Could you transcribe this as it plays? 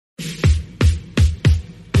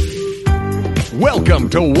Welcome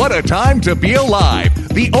to What a Time to Be Alive,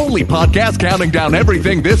 the only podcast counting down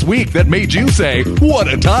everything this week that made you say, what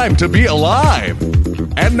a time to be alive.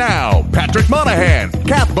 And now, Patrick Monahan,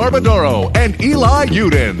 Kath Barbadoro, and Eli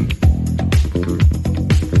Uden.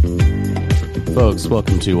 Folks,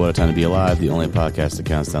 welcome to What a Time to Be Alive, the only podcast that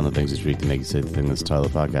counts down the things each week to make you say the thing that's the title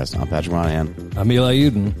of the podcast. I'm Patrick Monahan. I'm Eli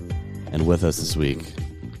Uden. And with us this week,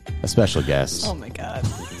 a special guest. Oh my god.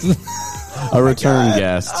 A return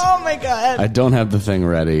guest. Oh my god. I don't have the thing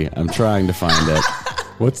ready. I'm trying to find it.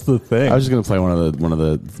 What's the thing? I was just going to play one of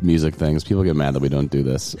the music things. People get mad that we don't do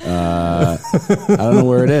this. I don't know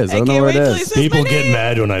where it is. I don't know where it is. People get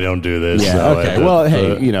mad when I don't do this. Yeah, so okay. Well,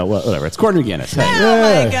 hey, you know, whatever. It's Courtney McGinnis. Hey.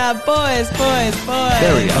 Oh my god, boys.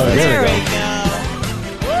 There we go. There we go.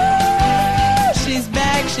 Woo! She's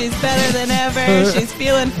back. She's better than ever. She's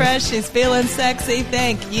feeling fresh. She's feeling sexy.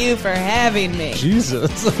 Thank you for having me.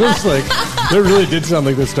 Jesus. It was like, that really did sound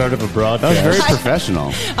like the start of a broadcast. That was very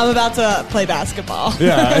professional. I'm about to play basketball.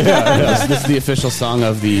 Yeah. This is the official song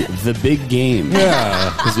of the big game. Yeah.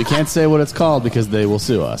 Because we can't say what it's called because they will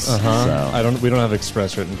sue us. So We don't have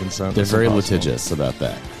express written consent. they're That's very impossible. litigious about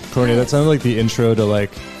that. Courtney, that sounded like the intro to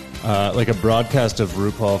like a broadcast of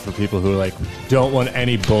RuPaul for people who like don't want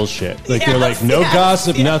any bullshit. Like they're like, no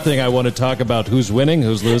gossip, nothing. I want to talk about who's winning,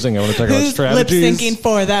 who's losing. I want to talk about Who's lip strategies. syncing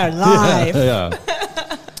for their life? Yeah.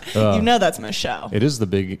 You know that's my show. It's the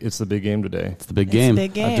big game today. It's the big game. the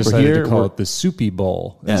big game. I've We're decided here, to call we're- it the Soupy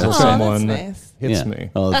Bowl. Yeah, until that's right. someone That's nice. hits me.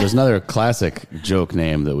 Well, there's another classic joke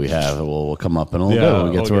name that we have that will come up in a little Yeah, bit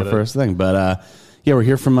when we get to we'll our get it. first thing. But we're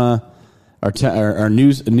here from our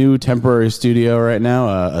new temporary studio right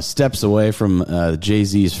now, steps away from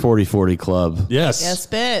Jay-Z's 40/40 Club. Yes. Yes,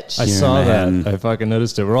 bitch. I Here, saw man. that. I fucking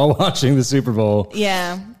noticed it. We're all watching the Super Bowl.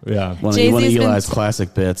 Yeah. Yeah. One of Jay-Z's been- Eli's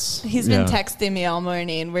classic bits. He's been Yeah. texting me all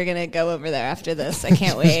morning. We're going to go over there after this. I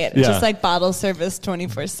can't wait. Yeah. Just like bottle service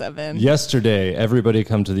 24/7. Yesterday, everybody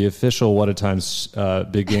come to the official What a Times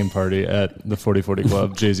big game party at the 40/40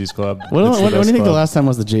 Club, Jay-Z's club. When It's the do you best think the club. last time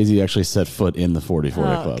was that Jay-Z actually set foot in the 40/40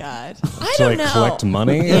 Oh, Club? God. I To don't like know. collect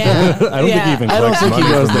money? Yeah. I don't think he even I don't collects think he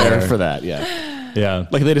money goes from there for that, yeah. Yeah.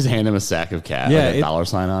 Like they just hand him a sack of cash, Yeah, with a it- dollar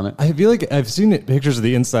sign on it. I feel like I've seen pictures of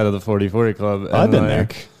the inside of the 40/40 Club. And I've been there.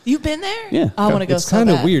 You've been there? Yeah. I want to go It's so kind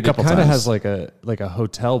of bad. weird. It Couple kind of times. has like a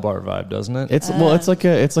hotel bar vibe, doesn't it? It's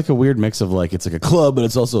it's like a weird mix of like it's like a club, but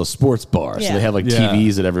it's also a sports bar. So Yeah. they have like Yeah.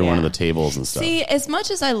 TVs at every one of Yeah. the tables and stuff. See, as much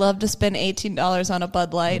as I love to spend $18 on a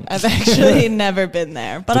Bud Light, I've actually never been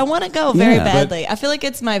there. But I want to go very Yeah, but- badly. I feel like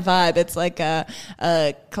it's my vibe. It's like a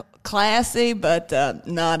classy, but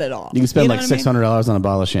not at all. You can spend know like what I mean? $600 on a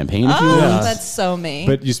bottle of champagne if you Oh, want. that's so me.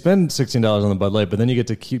 But you spend $16 on the Bud Light, but then you get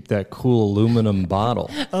to keep that cool aluminum bottle.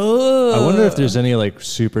 oh, I wonder if there's any like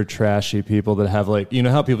super trashy people that have like, you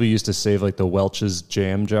know how people used to save like the Welch's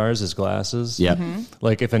jam jars as glasses? Yep.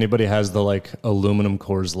 Like if anybody has the like aluminum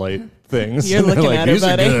Coors Light things. You're and they're looking like, at her, these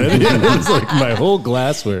are buddy. good. Yeah, it's like my whole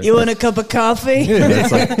glassware. you want a cup of coffee?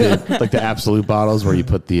 It's like the Absolute bottles where you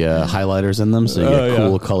put the highlighters in them so you get yeah.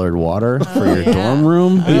 cool colored water for your dorm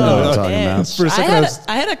room. You know what I'm talking about. For a I second, had, I was-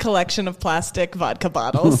 I had a collection of plastic vodka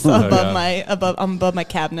bottles above my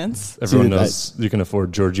cabinets. Everyone See, knows you can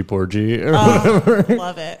afford Georgie Porgy or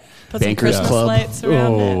Love it. Put Bankers some Christmas Club. lights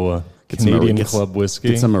around it. oh, some- Canadian get- Club whiskey.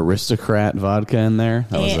 Get some aristocrat vodka in there.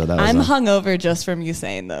 I'm hungover just from you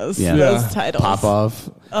saying those Yeah. those Yeah. titles.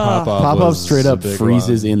 Popov. Pop-Up Popov was straight a up big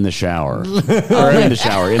freezes one. in the shower. Or in the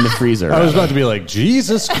shower, in the freezer. I was about to be like,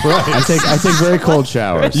 Jesus Christ. I take very cold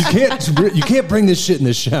showers. You can't bring this shit in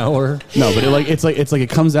the shower. No, but it's like it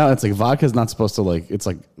comes out. It's like vodka's not supposed to like. It's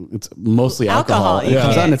mostly alcohol. Alcohol, It yeah.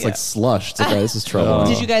 comes out and it's Yeah. like slush. It's like, this is trouble.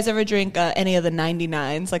 Did you guys ever drink any of the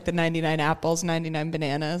 99s, like the 99 apples, 99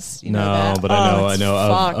 bananas? You know No, that? but Oh, I it's know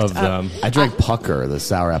fucked of up. them. I drank Pucker, the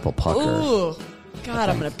sour apple Pucker. Ooh, God,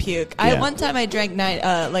 I'm gonna puke. Yeah. One time I drank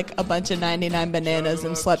like a bunch of 99 bananas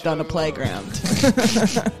and slept on a playground.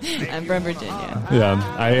 I'm from Virginia.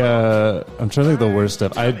 Yeah, I'm trying to think of the worst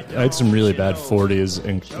stuff. I had some really bad 40s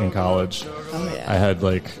in college. Oh yeah. I had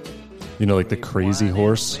like the Crazy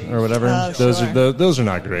Horse or whatever. Oh, those sure. those are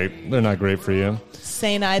not great. They're not great for you.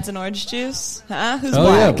 St. Ides and orange juice? Huh? Who's Oh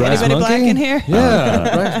yeah, black? Brass Anybody Monkey? black in here?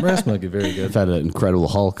 Yeah, Brass Monkey, very I've good. had an Incredible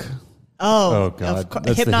Hulk. Oh, Oh, God. of course.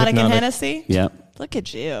 That's the Hypnotic and Hypnotic. Hennessy? Yep. Look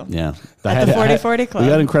at you. Yeah. At the 40/40 Club. We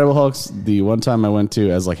got Incredible Hulks the one time I went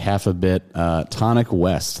to as like half a bit. Tonic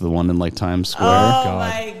West, the one in like Times Square. Oh God.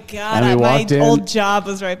 my God, And we my walked in- old job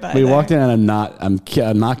was right by We there. walked in, and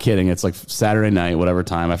I'm not kidding. It's like Saturday night, whatever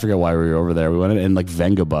time. I forget why we were over there. We went in, and like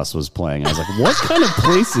Venga Bus was playing. I was like, what kind of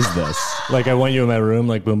place is this? Like I want you in my room,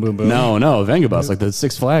 like boom, boom, boom. No, Venga Bus, like the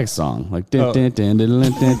Six Flags song, like Oh.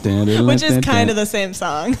 Which is kind of the same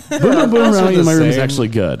song. Boom Boom Boom Also Around the in my room is same. actually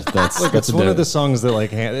good. That's Like that's it's a one of the di- songs that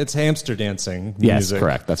like it's hamster dancing. Yes, music.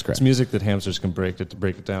 correct. That's correct. It's music that hamsters can break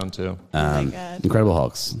it down to. Oh my God. Incredible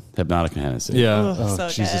Hulks, Hypnotic and Hennessy. Yeah. Oh, so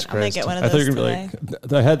Jesus good. I'm gonna Christ. get one of I thought you those were gonna be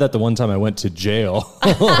like, I had that the one time I went to jail.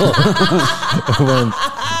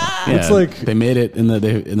 Yeah, It's like- they made it in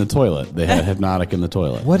the toilet. They had Hypnotic in the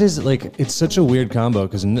toilet, What is it like? It's such a weird combo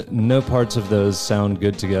because no parts of those sound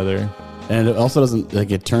good together. and it also doesn't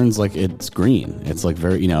like it turns like it's green. It's like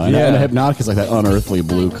very and Yeah. Hypnotic is like that unearthly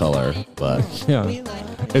blue color. But Yeah,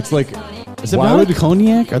 it's like is Hypnotic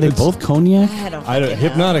cognac? Are they both cognac? I don't I don't. fucking know.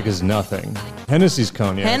 Hypnotic is nothing. Hennessy's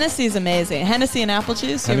cognac. Hennessy's amazing. Hennessy and apple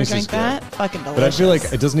juice. You ever Hennessy's drink that? Fucking delicious. But I feel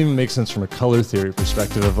like it doesn't even make sense from a color theory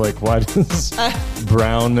perspective of like why does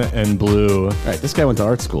brown and blue? All right, this guy went to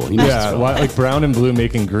art school. He knows his Yeah, stuff. why like brown and blue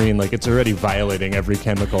making green? Like it's already violating every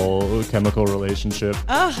chemical relationship.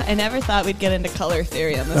 Oh, I never thought we'd get into color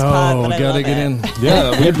theory on this pod, but I love it.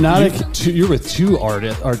 Yeah, Hypnotic. You're with two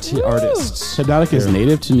artists. Hypnotic is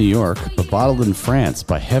native to New York, but bottled in France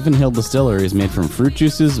by Heaven Hill Distillery. Is made from fruit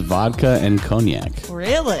juices, vodka, and cognac.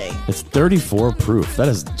 Really? It's 34 proof. That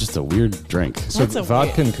is just a weird drink. So That's a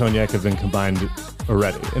vodka weird- and cognac have been combined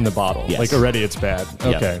already in the bottle. Yes. Like already it's bad.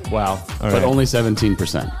 Yep. Okay, wow. All But right. only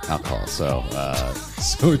 17% alcohol. So,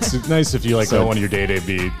 So it's nice if you like So- don't want your day to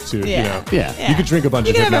be too. Yeah. You know, Yeah. You could drink a bunch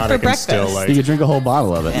You of can have it for Hypnotic and still breakfast. like you could drink a whole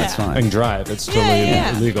bottle of it, and Yeah. that's fine. and drive. It's totally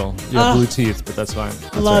yeah. illegal. You have blue teeth, but that's fine.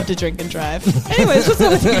 Love to drink and drive. Anyways, what's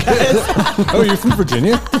up with you guys? Oh, you're from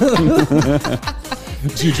Virginia?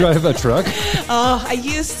 Do you drive a truck? Oh, I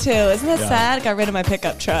used to. Isn't that Yeah. sad? I got rid of my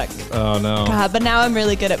pickup truck. Oh no. God, but now I'm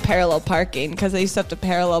really good at parallel parking because I used to have to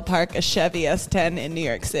parallel park a Chevy S10 in New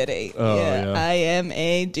York City. Oh, yeah. I am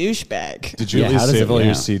a douchebag. Did you Yeah, at how least does save it- all your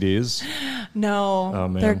yeah. CDs? No, Oh,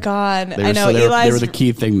 man. they're gone. They I were, know so they Eli's were the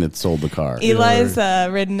key thing that sold the car. Eli's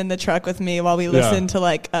ridden in the truck with me while we listen to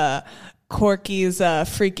like Corky's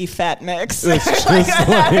Freaky Fat Mix. It's just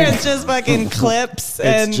It's just fucking clips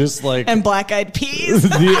and just like- and Black Eyed Peas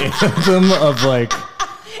The anthem of like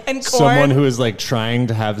and corn. someone who is like trying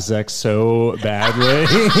to have sex so badly.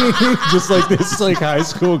 Just like this like high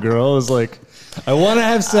school girl is like, I want to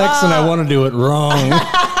have sex and I want to do it wrong.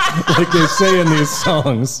 Like they say in these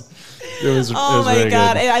songs. It was Oh my very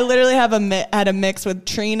god! good. I literally have had a mix with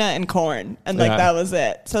Trina and Corn, and like Yeah. that was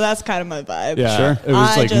it. So that's kind of my vibe. Yeah, Sure. it was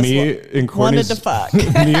I like just me wa- and wanted Courtney's to fuck.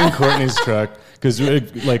 me and Courtney's truck because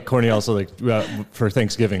like Courtney also like for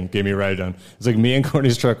Thanksgiving gave me a ride down. It's like me and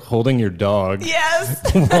Courtney's truck holding your dog Yes.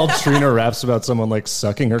 while Trina raps about someone like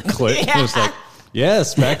sucking her clit. Yeah. It's like,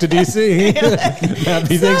 yes, back to DC.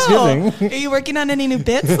 Happy Thanksgiving. Are you working on any new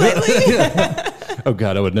bits lately? Oh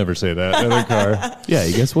God, I would never say that in a car. Yeah,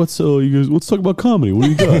 you guess what's let's talk about comedy. What do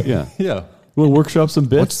you got? Yeah. Yeah, You want to workshop some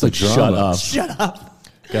bits? What's the Like, shut drama? up. Shut up.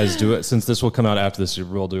 guys, do it. Since this will come out after the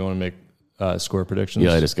Super Bowl, do you want to make score predictions?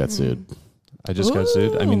 Yeah, I just got sued. I just got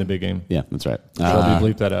sued. I mean the big game. Yeah, that's right.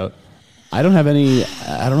 Probably bleep that out. I don't have any.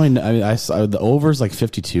 I don't really. Know, I mean, I saw the over's like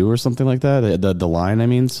 52 or something like that. The line. I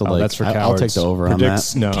mean, so Oh, like that's for I'll cowards. take the over on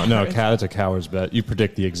Predicts, that. No, that's a coward's bet. You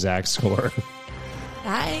predict the exact score.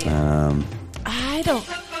 I don't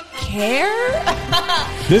care.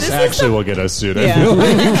 This is actually the- will get us sued. I Yeah. feel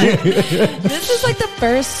like. This is like the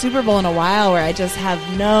first Super Bowl in a while where I just have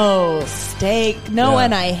no stake. No Yeah.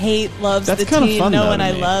 one I hate loves That's the kinda team. fun, No though, one to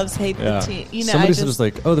I me. loves hate Yeah. the team. You know, Somebody I said just, it's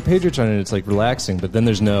like, oh, the Patriots are in it. It's like relaxing, but then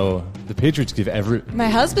there's no. The Patriots give my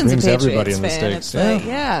husband's a brings Patriots everybody in the fan. stakes. It's like,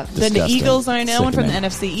 yeah. Then the Disgusting. Eagles aren't in. One from the Sickening.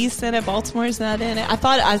 NFC East in it. Baltimore's not in it. I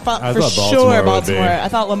thought I for thought sure Baltimore would Baltimore. be. I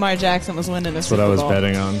thought Lamar Jackson was winning this That's what Super I was Bowl.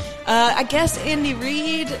 betting on. I guess Andy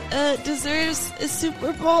Reid deserves a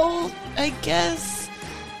Super Bowl. I guess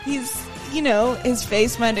he's, his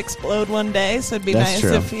face might explode one day, so it'd be That's nice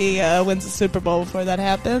true. if he wins the Super Bowl before that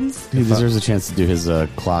happens. He deserves a chance to do his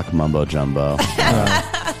clock mumbo jumbo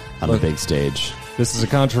on the big stage. This is a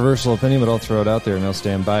controversial opinion, but I'll throw it out there and I'll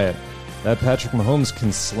stand by it. That Patrick Mahomes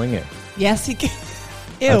can sling it. Yes, he can.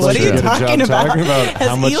 Ew, That's what are true. you Good job talking about? talking about Has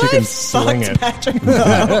how much Eli you can fucked sling it. Patrick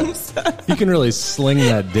Mahomes? He can really sling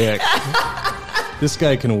that dick. This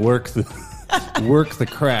guy can work the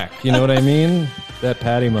crack. You know what I mean? That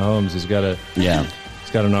Patty Mahomes, he's got Yeah.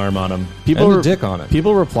 It's got an arm on him. People and a dick on it.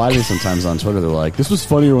 People reply to me sometimes on Twitter. They're like, "This was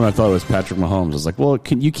funnier when I thought it was Patrick Mahomes." I was like, "Well,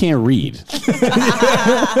 you can't read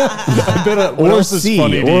I bet what or else is see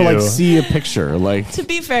funny to or like you? see a picture." Like, To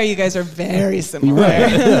be fair, you guys are very similar.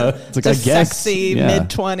 it's like Just I guess sexy yeah,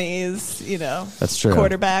 mid-20s, That's true.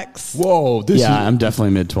 quarterbacks. Whoa, this Yeah, I'm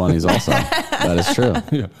definitely mid-20s. Also, that is true.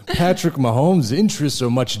 is Patrick Mahomes' interests are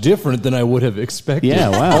much different than I would have expected. Yeah,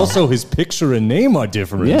 wow. Also, his picture and name are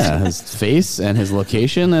different. Yeah, his face and his location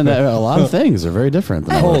and a lot of things are very different.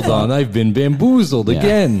 Than I would've Hold thought. on, I've been bamboozled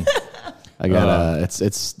again. I got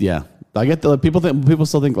it's yeah. I get the people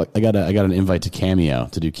still think like I got an invite to Cameo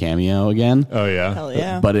to do Cameo again. Oh yeah. Hell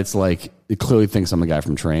yeah. But it's like it clearly thinks I'm the guy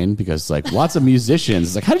from Train because it's like lots of musicians.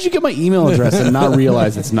 It's like, how did you get my email address and not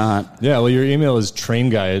realize it's not? Yeah, well, your email is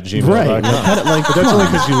trainguy@gmail.com. Right. Like, But that's only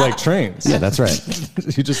because you like trains. Yeah, that's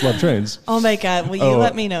right. You just love trains. Oh my God! Will you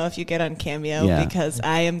let me know if you get on Cameo Yeah. because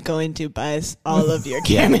I am going to buy all of your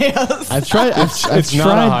cameos. I've tried. It's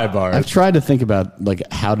not a high bar. I've tried to think about like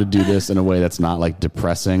how to do this in a way that's not like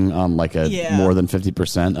depressing on like a Yeah. more than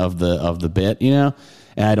 50% of the bit, you know.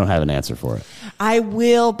 And I don't have an answer for it. I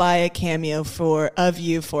will buy a cameo of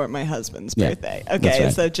you for my husband's Yeah, birthday. that's Okay,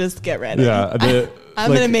 right. so just get ready. Yeah,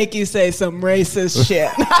 I'm gonna make you say some racist shit.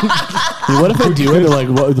 What if I do it? They're like,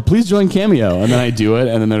 well, please join Cameo, and then I do it,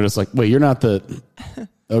 and then they're just like, wait, you're not the.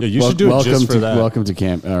 Yeah, you should do it welcome just for to, that. Welcome to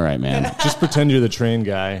camp. All right, man. Just pretend you're the train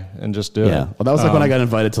guy and just do Yeah. it. Well, that was like when I got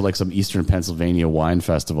invited to like some Eastern Pennsylvania wine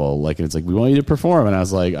festival. Like, and it's like, we want you to perform, and I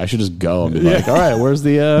was like, I should just go and be like, all right, where's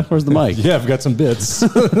the mic? Yeah, I've got some bits. I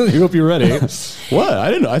hope you're ready. What? I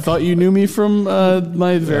didn't know. I thought you knew me from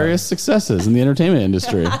my various successes in the entertainment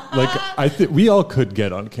industry. Like, we all could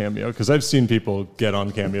get on Cameo because I've seen people get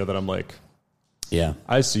on Cameo that I'm like, Yeah.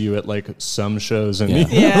 I see you at like some shows and Yeah.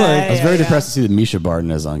 Yeah, I was very depressed to see that Misha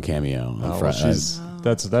Barton is on Cameo. on well, Friday.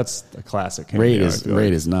 that's a classic. Cameo, Rate I is feel rate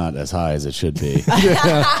like. is not as high as it should be.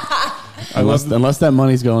 Unless that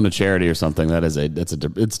money's going to charity or something,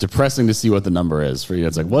 it's depressing to see what the number is for you.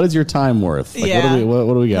 It's like, what is your time worth? Like, Yeah.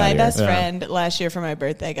 what do we got My here? best friend last year for my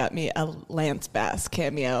birthday got me a Lance Bass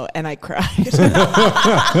cameo, and I cried.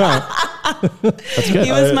 That's good.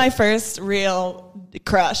 He was my first real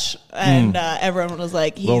crush, and everyone was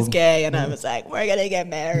like, "He's gay," and I was like, "We're gonna get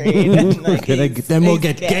married." And like, Then we'll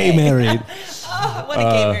get gay married. Oh, what a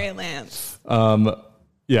gay married Lance!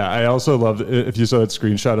 Yeah, I also loved if you saw that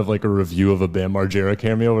screenshot of like a review of a Bam Margera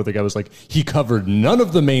cameo where the guy was like, he covered none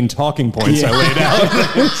of the main talking points I laid out.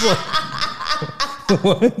 It's like,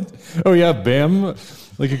 what? Oh yeah, Bam.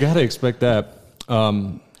 Like you got to expect that.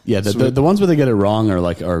 Yeah, the ones where they get it wrong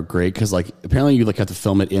are great because like apparently you like have to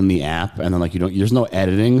film it in the app and then like there's no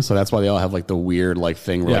editing, so that's why they all have like the weird like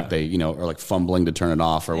thing where like they are like fumbling to turn it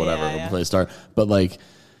off or whatever before they start. But like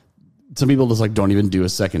some people just like don't even do a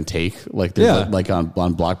second take. Like there's like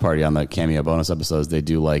on Block Party on the Cameo bonus episodes they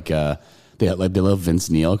do like they love Vince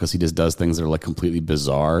Neil because he just does things that are like completely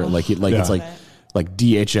bizarre. It's like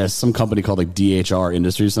DHS, some company called like DHR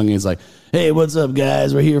Industries, something. It's like, hey, what's up,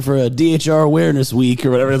 guys? We're here for a DHR Awareness Week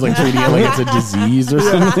or whatever. It's like treating it like it's a disease or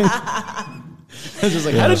something. It's just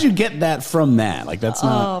like, how did you get that from that? Like, that's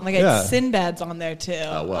not. Oh my god, Sinbad's on there too.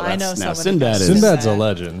 well, I know now someone. Sinbad's a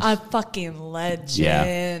legend. A fucking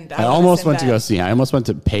legend. Yeah. I love almost went to Sinbad. go see. I almost went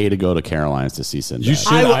to pay to go to Caroline's to see Sinbad. You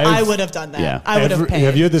should. I would have done that. Yeah. I would have paid.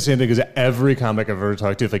 Have you had the same thing? Because every comic I've ever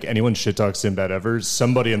talked to, if like anyone shit talks Sinbad ever,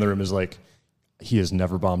 somebody in the room is like, he has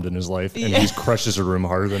never bombed in his life, and he crushes a room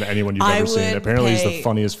harder than anyone you've I ever seen. would Apparently, he's the pay-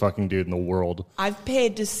 funniest fucking dude in the world. I've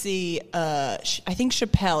paid to see. I think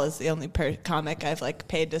Chappelle is the only comic I've like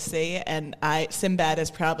paid to see, and Sinbad is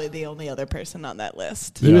probably the only other person on that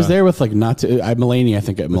list. He was there with like Mulaney, I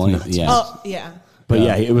think. Mulaney, yeah. Oh yeah. But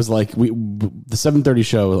yeah, it was like the 7:30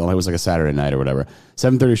 show. It was like a Saturday night or whatever.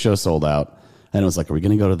 7:30 show sold out, and it was like, are we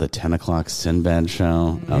going to go to the 10 o'clock Sinbad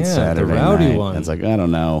show on Saturday the rowdy night? one. And it's like, I don't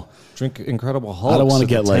know. Drink Incredible Hulk. I don't wanna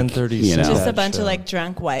get, like, you know. Just a bunch of like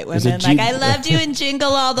drunk white There's a women, G- like I loved you in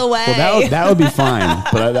Jingle All the Way. Well, that would be fine.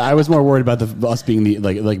 But I was more worried about us being the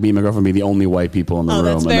like me and my girlfriend being the only white people in the room.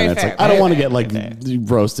 that's And very then it's fair, like, I don't very want to fair, get like very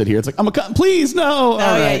roasted here. It's like, I'm a please no. Oh All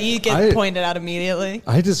yeah, right. you get pointed out immediately.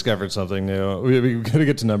 I discovered something new. We got to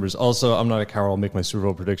get to numbers. Also, I'm not a coward. I'll make my Super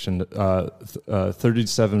Bowl prediction.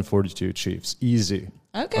 37-42 Chiefs. Easy.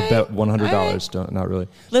 Okay. I bet $100. All right. Don't, not really.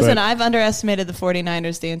 Listen, But I've underestimated the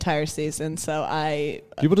 49ers the entire season, so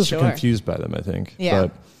people just sure. are confused by them, I think. Yeah.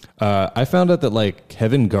 But I found out that like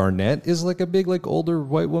Kevin Garnett is like a big like older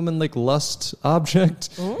white woman like lust object.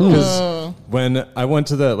 Because when I went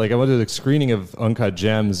to the screening of Uncut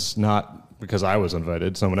Gems not because I was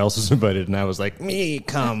invited. Someone else was invited, and I was like, me,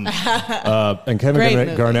 come. And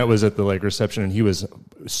Kevin Garnett was at the like reception, and he was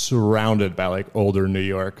surrounded by like older New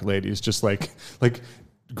York ladies, just like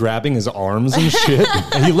grabbing his arms and shit.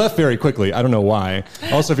 And he left very quickly. I don't know why.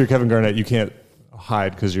 Also, if you're Kevin Garnett, you can't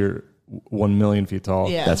hide because you're 1 million feet tall.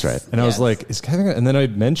 Yes. That's right. And I was like, is Kevin Garnett? And then I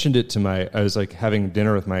mentioned it to I was like having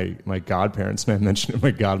dinner with my godparents, and I mentioned it.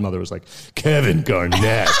 My godmother was like, Kevin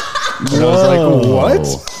Garnett. And I was like,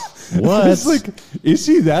 what? What? It's like, is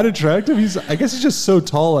he that attractive? I guess he's just so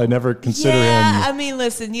tall. I never consider him. I mean,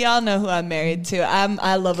 listen, y'all know who I'm married to.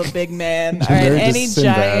 I love a big man. All right, married to any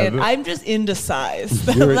Sinbad. giant. I'm just into size.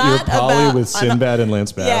 You're Not poly about- with Sinbad and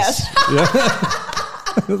Lance Bass. Yes.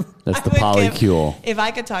 That's the I would give- polycule. If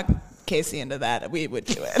I could talk Casey into that, we would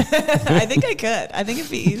do it. I think I could. I think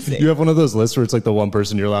it'd be easy. You have one of those lists where it's like the one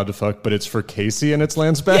person you're allowed to fuck, but it's for Casey and it's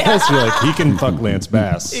Lance Bass. You're like, he can fuck Lance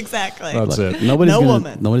Bass. Exactly. That's it. Nobody's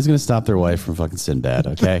woman. Nobody's gonna stop their wife from fucking Sinbad.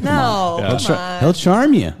 Okay. Come on. No, come on. He'll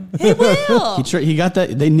charm you. He will. He got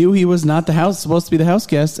that. They knew he was not supposed to be the house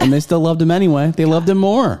guest, and they still loved him anyway. They loved him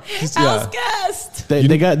more. House guest.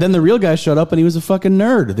 Then the real guy showed up, and he was a fucking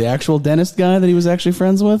nerd. The actual dentist guy that he was actually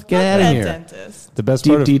friends with. Get out of That here. dentist. The best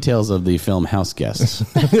Deep part of details of the film House Guest.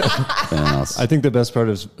 I think the best part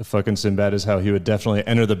of fucking Sinbad is how he would definitely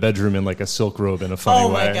enter the bedroom in like a silk robe in a funny Oh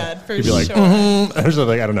way. my God, for He'd be sure. like, or something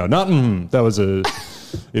like, I don't know, not that was a,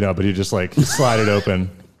 but he just like slide it open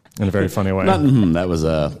in a very funny way. That was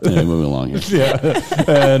anyway, moving along here.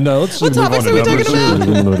 And let's What move on topics to are we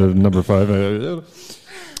talking number 5.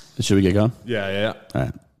 Should we get going? Yeah. All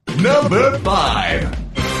right. Number 5.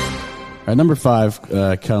 All right, number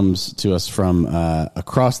 5 comes to us from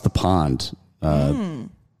across the pond, the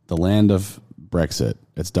land of Brexit.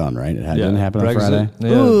 It's done, right? It didn't happen on Friday. Yeah.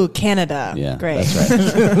 Ooh, Canada. Yeah, Great. that's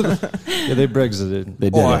right. Yeah, they Brexited. They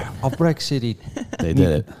did it. I'll Brexited. They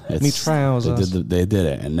did it. Me trousers. They did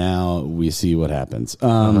it, and now we see what happens.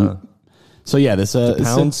 So yeah, this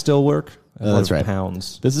Pounds still work? that's right.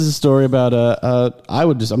 Pounds. This is a story about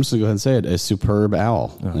I'm just gonna go ahead and say it, a superb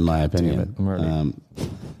owl, in my opinion. I'm already-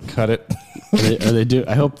 Cut it. They do.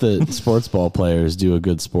 I hope the sports ball players do a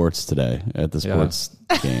good sports today at the sports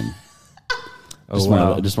game.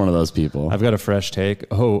 Just one of those people. I've got a fresh take.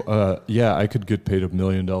 I could get paid $1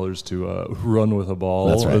 million to run with a ball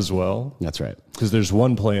That's right. as well. That's right. Because there's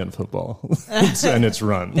one play in football, and it's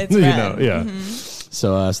run. It's run.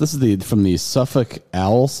 So this is from the Suffolk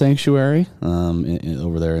Owl Sanctuary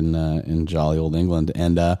over there in jolly old England,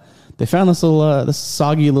 and they found this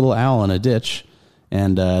soggy little owl in a ditch,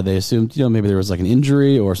 and they assumed maybe there was like an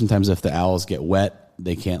injury, or sometimes if the owls get wet,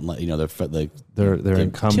 they can't let They're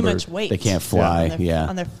encumbered. Too much weight. They can't fly.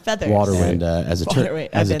 On their feathers. Water weight. And as Water weight.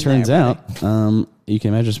 it I've been turns there, out, you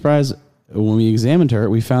can imagine surprise. When we examined her,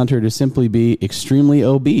 we found her to simply be extremely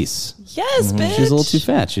obese. Yes, bitch. She's a little too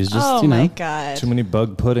fat. She's just, Oh my God. Too many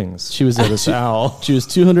bug puddings. She was for this owl. She was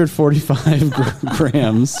 245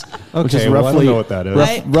 grams, which is Okay, well, I don't roughly know what that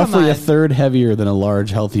is. Come roughly a on. third heavier than a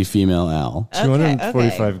large, healthy female owl.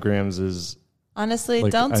 245 grams is. Honestly,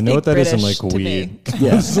 Like, don't I speak know what that is in British like to weed. me.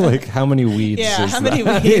 Yeah. It's like how many weeds? Yeah, is how many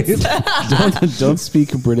that? weeds? Don't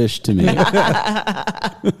speak British to me.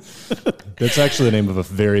 That's actually the name of a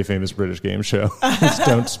very famous British game show. It's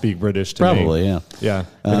Don't Speak British to Me. Probably, yeah. Yeah.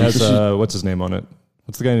 It has, what's his name on it?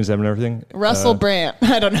 What's the guy who's having everything? Russell Brand.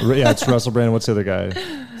 I don't know. Yeah, it's Russell Brand. What's the other guy?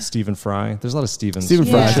 Stephen Fry. There's a lot of Stevens. Stephen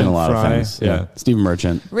Fry's Yeah. in a lot of Fry. things. Yeah. Stephen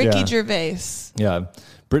Merchant. Ricky Yeah. Gervais. Yeah.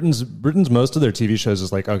 Britain's most of their TV shows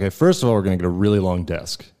is like, okay, first of all, we're going to get a really long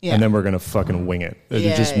desk. Yeah. And then we're going to fucking wing it. And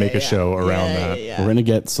Yeah, just make a show around Yeah, that. yeah. We're gonna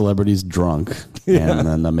get celebrities drunk and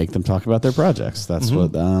then make them talk about their projects. That's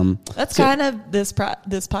what. That's kind of this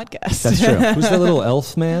podcast. That's true. Who's that little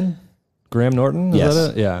elf man? Graham Norton? Is Yes.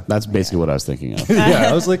 that it? Yeah. That's basically what I was thinking of. Yeah.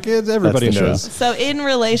 I was like, everybody That's the knows. So, in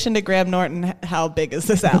relation to Graham Norton, how big is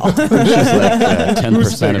this owl? She's like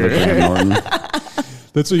 10% of a Graham Norton.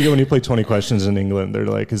 That's what you get when you play 20 questions in England. They're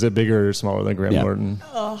like, is it bigger or smaller than Graham Yeah. Norton?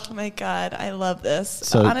 Oh my God, I love this.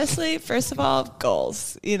 So- Honestly, first of all,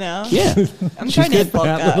 goals. Yeah. I'm trying to bulk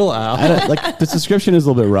That up. little owl. Like the description is a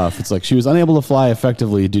little bit rough. It's like she was unable to fly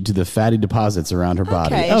effectively due to the fatty deposits around her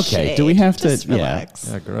body. Okay, do we have to? Just relax.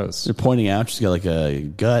 Yeah, gross. They're pointing out she's got like a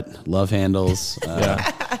gut, love handles.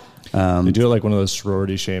 Yeah. They do it like one of those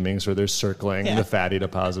sorority shamings where they're circling Yeah. the fatty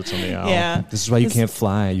deposits on the owl. Yeah. This is why you can't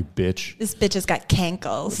fly, you bitch. This bitch has got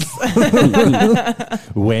cankles.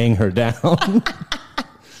 Weighing her down.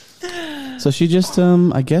 So she just,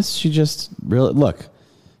 I guess she just really look.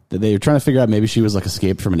 they were trying to figure out maybe she was like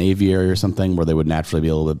escaped from an aviary or something where they would naturally be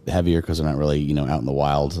a little bit heavier because they're not really, out in the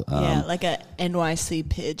wild. Yeah, like a NYC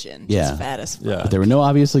pigeon. Yeah. Just fat as fuck. Yeah. But there were no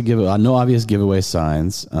obvious giveaway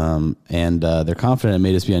signs, and they're confident it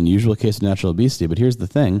may just be an unusual case of natural obesity. But here's the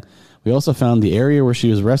thing. We also found the area where she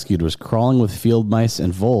was rescued was crawling with field mice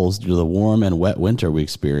and voles due to the warm and wet winter we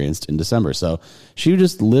experienced in December. So she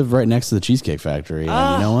just lived right next to the Cheesecake Factory.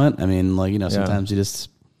 And you know what? I mean, sometimes you just...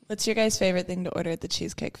 What's your guys' favorite thing to order at the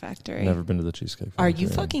Cheesecake Factory? Never been to the Cheesecake Factory. Are you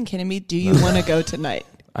fucking kidding me? Do you want to go tonight?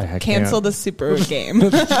 Cancel the super game.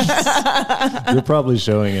 You're probably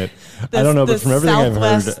showing it. I don't know, but from everything I've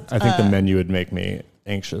heard, I think the menu would make me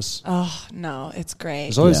anxious. Oh, no, it's great.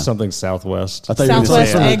 There's always something Southwest. I thought you were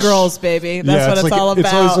Southwest gonna say egg rolls, baby. That's what it's all about.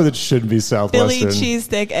 It's always what it should be, Southwestern. Philly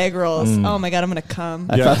cheesesteak egg rolls. Oh my God, I'm going to come.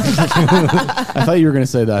 Yeah. I thought you were going to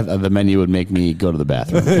say that the menu would make me go to the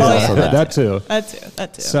bathroom. yeah. That too.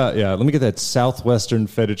 That too. So, yeah, let me get that Southwestern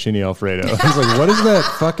fettuccine Alfredo. I was like, what does that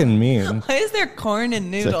fucking mean? Why is there corn and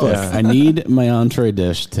noodles? Yeah. I need my entree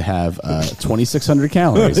dish to have 2,600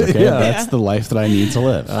 calories. Okay, Yeah. that's the life that I need to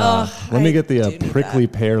live. Let me get the prickly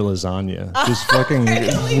pear lasagna. Just fucking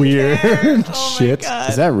weird Oh shit. my God.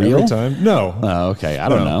 Is that real? Every time. No. Oh, okay. I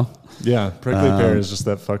don't know. Yeah, prickly pear is just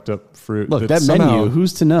that fucked up fruit. Look, that menu,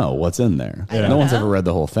 who's to know what's in there? Yeah. No one's ever read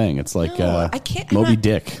the whole thing. It's like I can't. Moby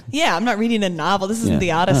Dick. Yeah, I'm not reading a novel. This isn't Yeah.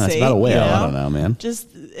 the Odyssey. It's about a whale. you know? I don't know, man. Just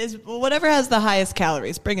whatever has the highest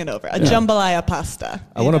calories, bring it over. A jambalaya pasta.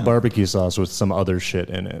 I want a barbecue sauce with some other shit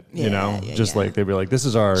in it. Yeah, just yeah. like they'd be like, "This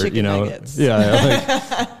is our," Chicken nuggets.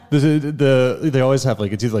 Yeah, like they always have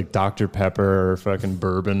like it's either like Dr. Pepper or fucking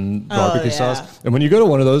bourbon barbecue yeah. sauce. And when you go to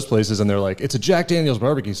one of those places and they're like, "It's a Jack Daniel's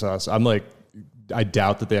barbecue sauce," I'm like, I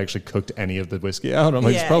doubt that they actually cooked any of the whiskey out. I'm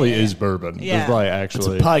like, Yeah, it probably yeah. is bourbon. Yeah. There's probably It's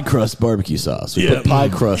actually a pie crust barbecue sauce. We Yeah. put pie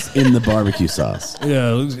crust in the barbecue sauce.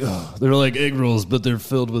 Yeah, they're like egg rolls, but they're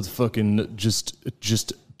filled with fucking just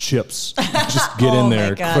chips. Just get Oh in my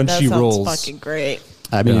there, God, crunchy that sounds rolls. fucking great.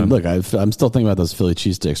 I mean, Yeah. look, I'm still thinking about those Philly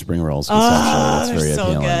cheesesteak spring rolls. That's They're very so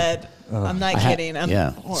appealing. good. I'm not kidding. I'm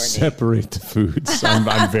horny. Separate the foods.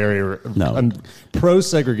 I'm very No. I'm pro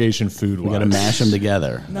segregation food. We got to mash them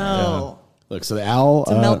together. No. Look, so the owl.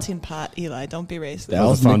 It's a melting pot, Eli. Don't be racist. The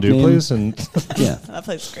owl's fondue nickname- place and Yeah, That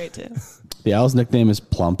place is great too. the owl's nickname is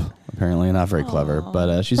Plump. Apparently, not very clever,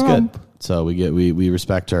 but she's good. So we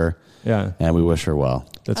respect her. yeah. And we wish her well.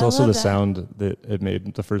 That's I also love the that. sound that it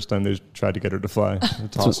made the first time they tried to get her to fly. They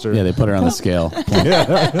tossed her. Yeah, they put her on the scale.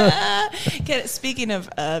 Speaking of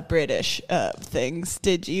British things,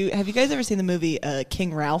 have you guys ever seen the movie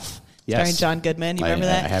King Ralph? Starring Yes. John Goodman. You remember I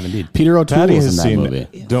that? have indeed. Peter O'Toole Patty was has in that seen.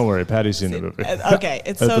 movie. Don't worry, Patty's seen the movie. Okay,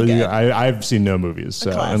 it's so good. I've seen no movies,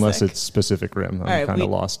 so classic. unless it's Pacific Rim, I'm All right, kind of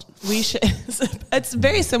lost. We should. It's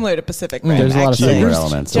very similar to Pacific Rim. There's a lot of actually. similar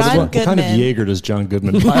elements. John What kind of Goodman. Jaeger does John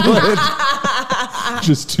Goodman pilot?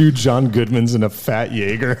 Just two John Goodmans and a fat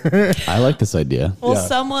Jaeger. I like this idea. Well,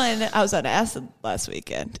 Yeah. I was on acid last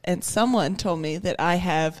weekend, and someone told me that I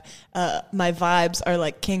have my vibes are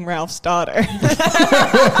like King Ralph's daughter,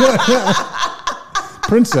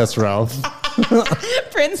 Princess Ralph.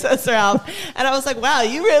 Princess Ralph, and I was like, "Wow,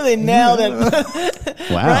 you really nailed it,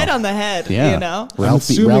 Wow. right on the head." Yeah. You know,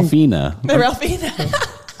 assuming- Ralphina.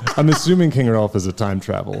 Ralphina. I'm assuming King Ralph is a time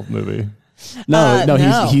travel movie. No,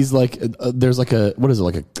 no. he's like there's like a what is it,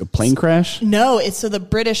 like a plane crash? No, it's so the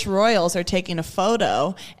British royals are taking a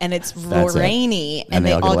photo, and it's That's it. rainy, And and they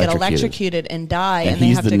they all all get get electrocuted. electrocuted and die. And they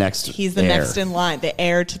he's have the to, next He's the heir. next in line, the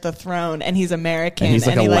heir to the throne, and he's American. And he's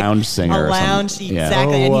like he, a lounge singer A or lounge, something. Yeah.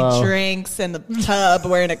 exactly. Oh, and wow. he drinks in the tub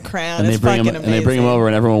wearing a crown. And it's they bring fucking him amazing. and they bring him over,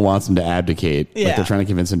 and everyone wants him to abdicate. Like Yeah. they're trying to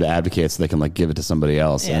convince him to abdicate so they can like give it to somebody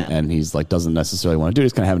else. Yeah. And he's like doesn't necessarily want to do it.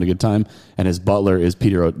 He's kind of having a good time. And his butler is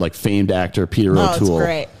famed actor Peter Oh, it's O'Toole.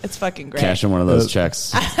 great. It's fucking great. Cashing one of those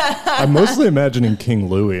checks. I'm mostly imagining King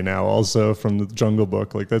Louis now, also from the Jungle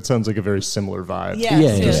Book. Like that sounds like a very similar vibe. Yes, Yeah,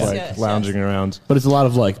 yes, yeah. Just yes, like yes. lounging around. But it's a lot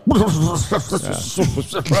of like Oh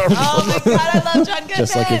my god, I love John Goodman.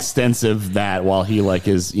 just like extensive that while he like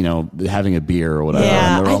is, having a beer or whatever.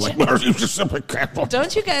 Yeah, And they're all I like, "Where are you just simply careful?"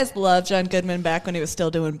 Don't you guys love John Goodman back when he was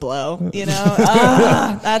still doing Blow? You know,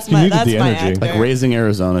 that's He my needed that's the my energy. actor. Like Raising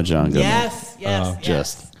Arizona John Goodman. yes, yes, yes.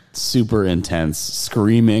 Just super intense,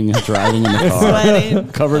 screaming, driving in the car, Sweating,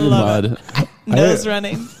 covered in Love mud. it. Nose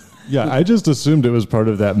running. Yeah, I just assumed it was part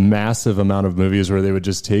of that massive amount of movies where they would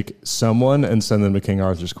just take someone and send them to King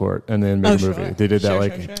Arthur's court and then make Oh, a movie. sure. They did that Sure,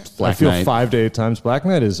 like sure, sure. I Black feel Knight. 5 to 8 times. Black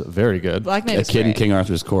Knight is very good. Black Knight A is kid in great. King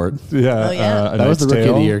Arthur's court. Yeah, Oh, yeah. A That was the Knight's Rookie of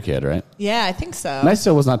the Tale. Year kid, right? Yeah, I think so. Knight's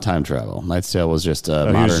Tale was not time travel. Knight's Tale was just he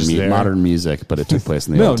was just there. modern music, but it took place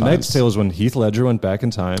in the No, old times. Knight's Tale is when Heath Ledger went back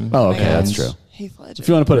in time. Oh, okay, Yeah. that's and true. Heath Ledger. If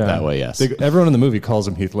you want to put it that way, yes. Everyone in the movie calls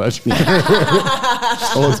him Heath Ledger.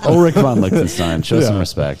 It's Ulrich von Lichtenstein. Show some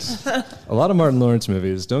respect. A lot of Martin Lawrence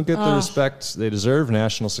movies don't get the respect they deserve.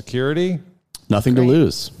 National Security. Nothing to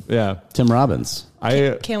lose. Yeah. Tim Robbins.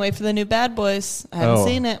 I Can't wait for the new Bad Boys. I haven't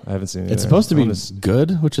seen it. I haven't seen it. It's supposed to be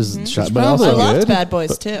good, which is but I also loved good. Bad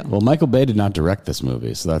Boys too. well, Michael Bay did not direct this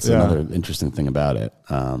movie, so that's Yeah. another interesting thing about it.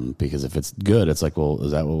 Because if it's good, it's like, well,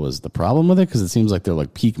 is that what was the problem with it? Because it seems like they're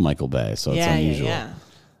like peak Michael Bay, so it's unusual. Yeah.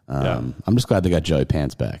 I'm just glad they got Joey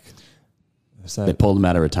Pants back. Is They that, pulled him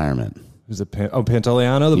out of retirement. who's it?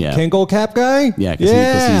 Pantoliano, the Yeah. Kangol Cap guy? Yeah, because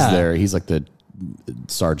he's there. He's like the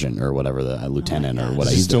sergeant or whatever, the lieutenant or whatever. Does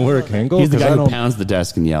he He's still wear a Kangol? He's the 'Cause guy I who don't- pounds the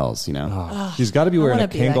desk and yells, you know? He's got to be wearing a wanna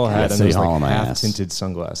be that Kangol guy. hat Yeah, and City those Hall like on my ass. half-tinted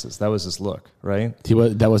sunglasses. That was his look, right?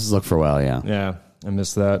 That was his look for a while, yeah. Yeah, I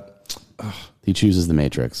missed that. He chooses the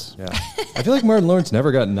Matrix. Yeah, I feel like Martin Lawrence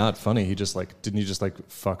never got not funny. He just like didn't he just like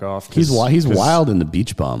fuck off? He's wild in The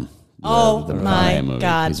Beach Bum. The My McConaughey movie.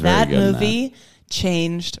 God, He's very that good in movie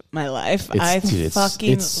changed my life. It's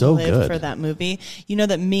fucking so live good. for that movie. You know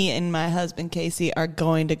that me and my husband Casey are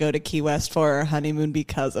going to go to Key West for our honeymoon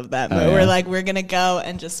because of that movie. yeah? We're gonna go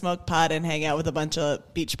and just smoke pot and hang out with a bunch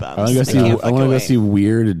of beach bums. I want to can't go fucking see wait.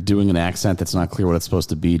 weird doing an accent that's not clear what it's supposed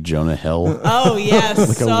to be. Jonah Hill, Oh yes,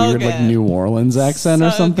 like so a weird good. like New Orleans accent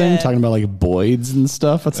or So something, good. talking about like Boyds and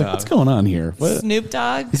stuff. It's like, what's going on here? What? Snoop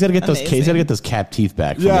Dogg. He's got to get those. Amazing. He's got to get those cat teeth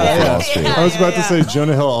back from yeah. Wall Street. I was about to say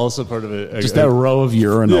Jonah Hill also part of it. Just that row of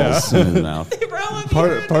urinals in his mouth.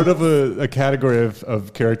 Part of a category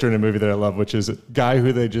of character in a movie that I love, which is a guy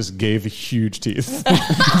who they just gave huge teeth,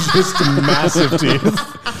 just massive teeth.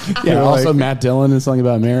 Yeah. You're Also, like- Matt Dillon in Something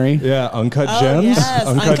About Mary. Yeah, Uncut Oh, Gems. yes,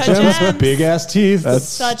 Uncut Uncut Gems. big ass teeth.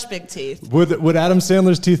 Such big teeth. Would Adam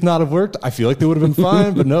Sandler's teeth not have worked? I feel like they would have been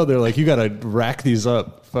fine, but no, they're like, you got to rack these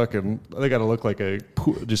up. Fucking, they got to look like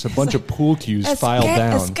just a bunch of pool cues filed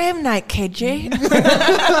down. It's game night, KG.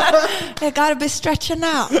 They gotta be stretching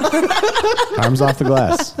out. Arms off the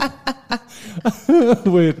glass.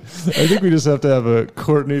 Wait, I think we just have to have a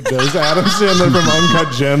Courtney does Adam Sandler from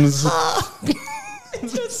Uncut Gems.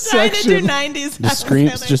 Just trying to do Section. 90s.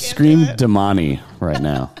 Just scream Damani right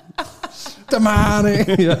now.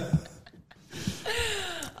 Damani. Yeah.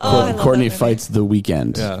 Oh, I love Courtney that movie. fights The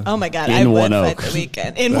Weeknd. Yeah. Oh my God! In I would One fight Oak. the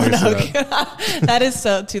weekend in One Oak. That is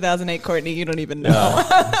so 2008, Courtney. You don't even know.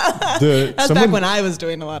 That's back when I was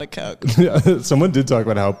doing a lot of coke. Someone did talk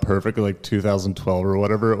about how perfect, like 2012 or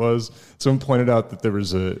whatever it was. Someone pointed out that there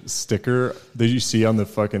was a sticker that you see on the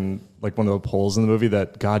fucking, like one of the poles in the movie,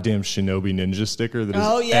 that goddamn Shinobi Ninja sticker that is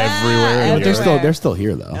Oh, yeah, everywhere. in everywhere. Europe. They're still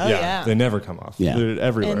here though. Oh, yeah. They never come off. Yeah. They're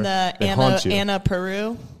everywhere. And the they haunt you. Anna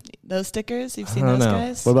Peru, those stickers. You've seen I don't those know.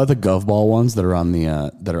 guys? What about the Gov Ball ones that are on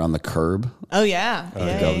the curb? Oh yeah, the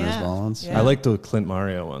Governor's Ball ones? Yeah. I like the Clint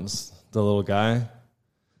Mario ones. The little guy. I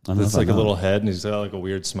don't know That's if I like a know. little head, and he's got like a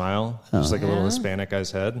weird smile. Just like a little Hispanic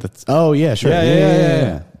guy's head. Oh yeah, sure.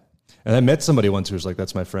 Yeah. And I met somebody once who was like,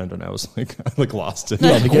 "That's my friend," and I was like, I like lost it.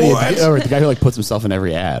 Yeah, the guy who like puts himself in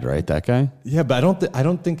every ad, right? That guy. Yeah, but I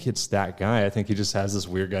don't think it's that guy. I think he just has this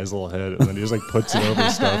weird guy's little head, and then he just like puts it over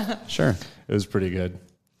stuff. Sure. It was pretty good.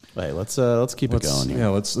 Hey, let's keep it going here. Yeah,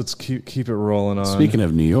 let's keep it rolling on. Speaking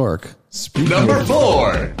of New York, Number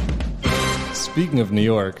 4. Speaking of New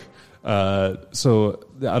York, so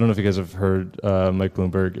I don't know if you guys have heard. Mike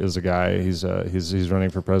Bloomberg is a guy. He's running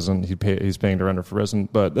for president. He's paying to run for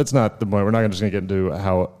president, but that's not the point. We're not just going to get into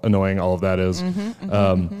how annoying all of that is.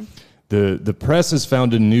 The press has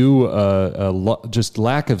found a new just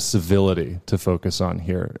lack of civility to focus on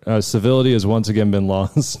here. Civility has once again been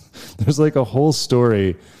lost. There's like a whole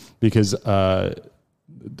story because Trump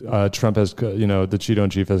has, the Cheeto in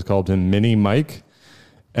chief has called him Mini Mike.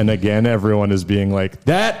 And again, everyone is being like,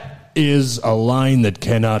 that is a line that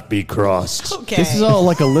cannot be crossed. Okay. this is all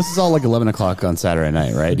like 11 o'clock on Saturday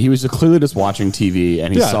night, right? He was clearly just watching TV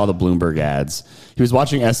and he Yeah. saw the Bloomberg ads. He was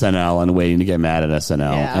watching SNL and waiting to get mad at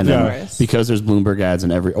SNL. Yeah, and of then course. because there's Bloomberg ads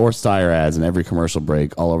in or Steyer ads in every commercial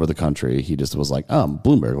break all over the country, he just was like, "Oh,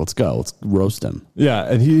 Bloomberg, let's go, let's roast him." Yeah,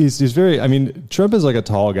 and he's very. I mean, Trump is like a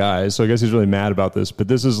tall guy, so I guess he's really mad about this. But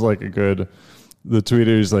this is like a good. The tweeter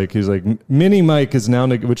is like, he's like, Mini Mike is now,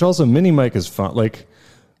 which also Mini Mike is fun. Like,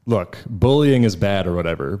 look, bullying is bad or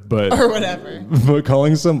whatever, but but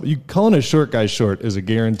calling a short guy short is a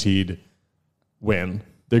guaranteed win.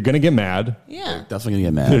 They're gonna get mad. Yeah. Definitely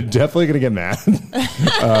gonna get They're mad. definitely gonna get mad.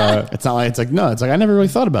 It's like I never really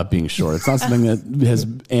thought about being short. It's not something that has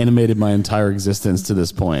animated my entire existence to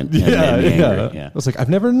this point. and made me angry. I was like, I've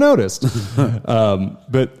never noticed.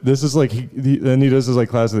 But this is like, then he does this like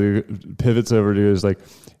classic pivots over to is like,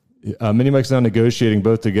 Mini Mike's now negotiating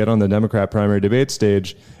both to get on the Democrat primary debate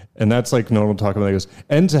stage And that's like normal talk about it. He goes,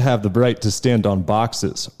 and to have the right to stand on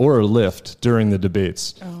boxes or lift during the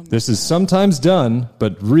debates. This is sometimes done,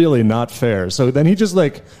 but really not fair. So then he just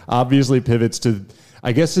like obviously pivots to,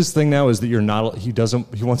 I guess his thing now is that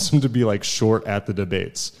he wants him to be like short at the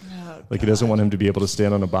debates. Like he doesn't want him to be able to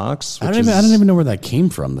stand on a box. I don't even know where that came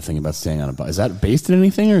from. The thing about standing on a box, is that based in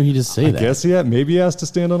anything, or he just say that? I guess maybe he has to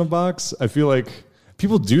stand on a box. I feel like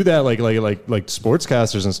people do that, like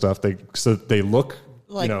sportscasters and stuff. So they look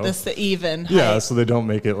like this the even height. Yeah, so they don't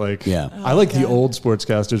make it like I like the old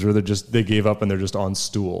sportscasters where they gave up and they're just on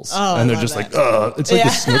stools and they're just like it's like the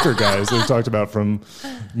snooker guys they talked about from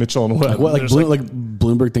Mitchell and Webb. Like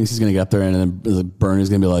Bloomberg thinks he's gonna get up there and then Bernie's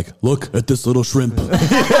gonna be like, look at this little shrimp.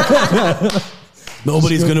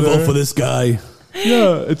 Nobody's gonna vote for this guy.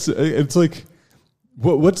 Yeah, it's like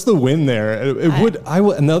what's the win there?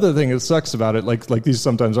 Another thing that sucks about it, like these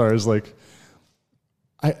sometimes are, is like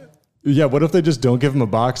what if they just don't give him a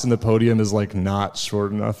box and the podium is like not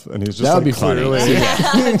short enough and he's just that would be clearly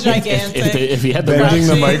funny. Gigantic. If he had the bending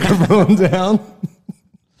the microphone down.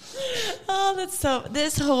 Oh, that's so.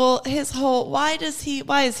 His whole. Why is he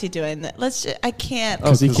doing that? I can't.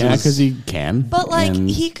 Because he can. But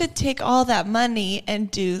he could take all that money and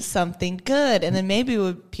do something good, and then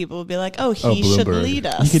maybe people would be like, "Oh, he should lead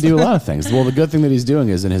us." He could do a lot of things. Well, the good thing that he's doing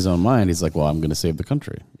is in his own mind, he's like, "Well, I'm going to save the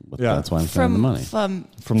country. That's why I'm spending the money from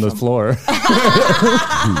the floor,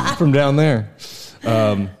 from down there."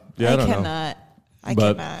 I cannot.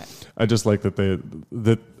 I just like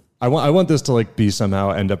that I want this to like be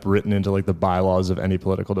somehow end up written into like the bylaws of any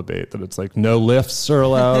political debate, that it's like no lifts are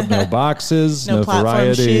allowed, no boxes, no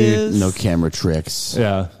variety, shoes. No camera tricks.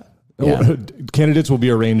 Yeah. Candidates will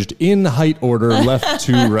be arranged in height order, left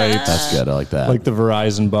to right. That's good. I like that. Like the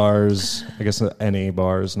Verizon bars. I guess any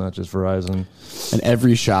bars, not just Verizon. And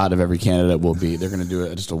every shot of every candidate they're going to do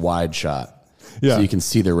just a wide shot. Yeah. So you can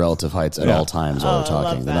see their relative heights at all times while they're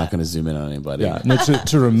talking. They're not going to zoom in on anybody. Yeah. No,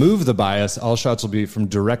 to remove the bias, all shots will be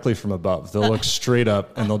directly from above. They'll look straight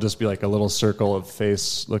up, and they'll just be like a little circle of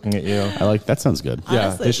face looking at you. I like that. Sounds good. Yeah.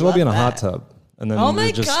 Honestly, they should all be in a hot tub. And then oh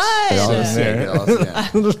my gosh. There.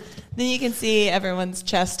 Then you can see everyone's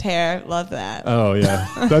chest hair. Love that. Oh yeah,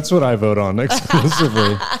 that's what I vote on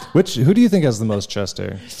exclusively. Who do you think has the most chest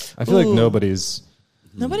hair? I feel like nobody's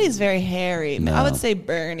very hairy. No. I would say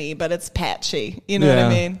Bernie, but it's patchy. You know what I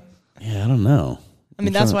mean? Yeah, I don't know. I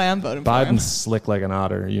mean, that's why I'm voting for him. Biden's slick like an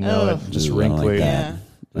otter. Just wrinkly. Yeah.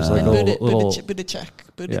 There's like a little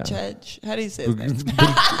Buttigieg. How do you say his name?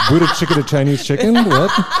 Buddha chicken, a Chinese chicken?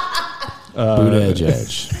 What? Buddha edge.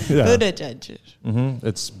 Yeah. Buttigieg. Mm-hmm.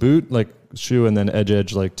 It's boot like shoe and then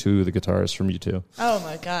edge like to the guitarist from U2. Oh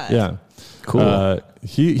my god. Yeah. Cool.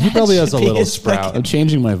 He probably has a little sprout. I'm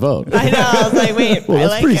changing my vote. I know. I was like, wait, well, I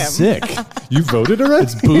that's like pretty him. sick. You voted already?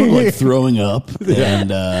 It's boot like throwing up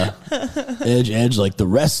and edge like the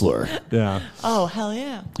wrestler. Yeah. Oh, hell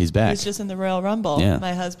yeah. He's back. He's just in the Royal Rumble. Yeah.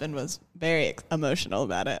 My husband was very emotional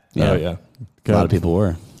about it. Yeah. Oh, yeah. A lot of people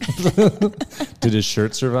were. Did his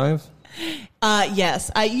shirt survive? Yes.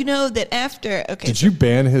 You know that after... Okay. Did you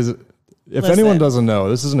ban his... If anyone doesn't know,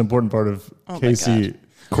 this is an important part of Casey...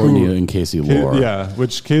 Cornelia and Casey lore. Yeah,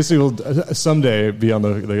 which Casey will someday be on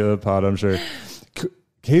the pod, I'm sure.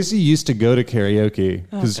 Casey used to go to karaoke,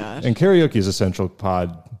 and karaoke is a central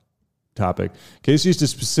pod topic. Casey used to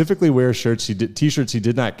specifically wear t-shirts he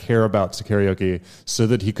did not care about to karaoke, so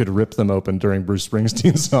that he could rip them open during Bruce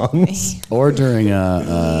Springsteen songs or during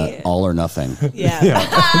All or Nothing. Yeah,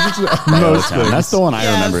 most that's the one I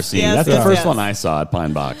remember seeing. That's the first one I saw at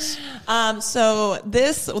Pine Box. So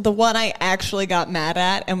the one I actually got mad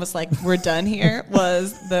at and was like, we're done here,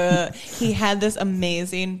 was he had this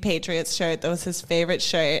amazing Patriots shirt that was his favorite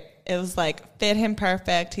shirt. It was like fit him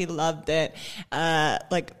perfect. He loved it.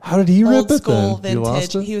 Like how did he rip old it school then?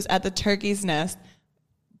 vintage. He was at the Turkey's Nest.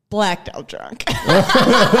 Blacked out drunk.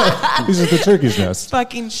 He's at the Turkey's Nest.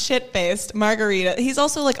 Fucking shit-faced margarita. He's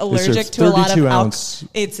also like allergic to a lot of alcohol.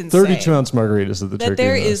 It's insane. 32-ounce margaritas at the Turkey's Nest.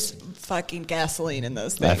 There is fucking gasoline in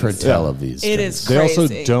those things. I've heard tell of these. It is crazy.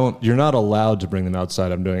 They also you're not allowed to bring them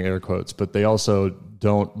outside. I'm doing air quotes, but they also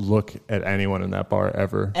don't look at anyone in that bar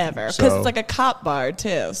ever. Because it's like a cop bar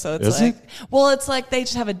too. So it's it's like they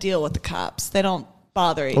just have a deal with the cops. They don't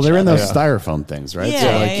bother each other. Well, they're in those styrofoam things, right? Yeah,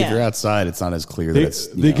 so if you're outside, it's not as clear that it's...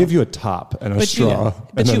 They give you a top and a straw.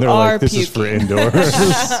 But and then you they're are like, this puking. is for indoors.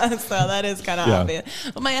 So that is kind of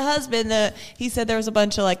obvious. But my husband, he said there was a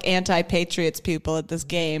bunch of like anti-Patriots people at this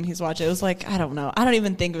game he's watching. It was like, I don't know. I don't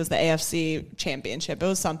even think it was the AFC championship. It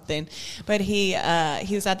was something. But he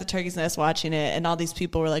was at the Turkey's Nest watching it, and all these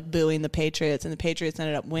people were like booing the Patriots, and the Patriots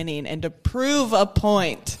ended up winning. And to prove a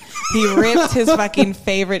point, he ripped his fucking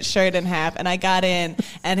favorite shirt in half. And I got in in,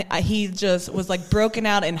 and he just was like broken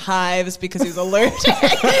out in hives because he was allergic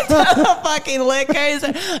to the fucking liquor. He's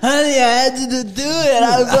like, honey, I had to do it.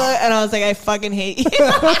 I was like, I fucking hate you.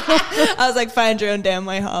 I was like, find your own damn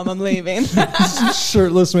way home. I'm leaving.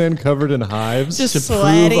 Shirtless man covered in hives. Just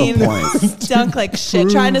sweating, stunk like shit,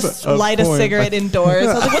 trying to light a cigarette indoors.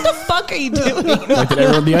 I was like, what the fuck are you doing? Like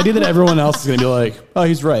the idea that everyone else is going to be like, oh,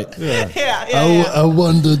 he's right. Yeah. I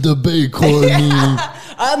wanted the bacon. Yeah.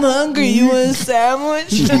 I'm hungry. You want a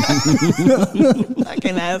sandwich?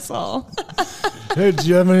 Fucking asshole. Hey, do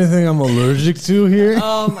you have anything I'm allergic to here?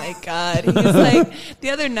 Oh my God. He's like,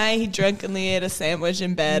 the other night he drunkenly ate a sandwich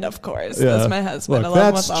in bed, of course. Yeah. That's my husband. Look, I love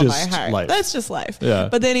him with all my just heart. life. That's just life. Yeah.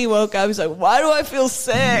 But then he woke up. He's like, why do I feel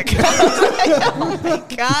sick? I was like, oh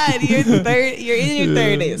my God. You're in your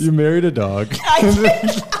 30s. You married a dog.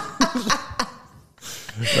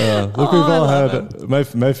 Look, we've all had my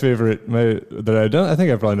favorite that I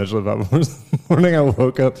think I probably mentioned about before. The morning I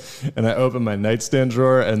woke up and I opened my nightstand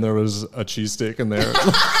drawer and there was a cheesesteak in there.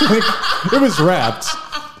 Like, it was wrapped,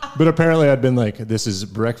 but apparently I'd been like, "This is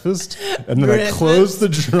breakfast," and then I closed the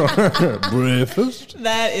drawer. Breakfast.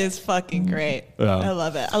 That is fucking great. Yeah. I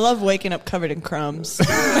love it. I love waking up covered in crumbs.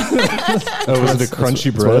 Oh, was it a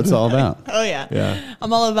crunchy bread? That's what it's all about. Oh yeah. Yeah.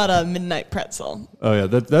 I'm all about a midnight pretzel. Oh yeah,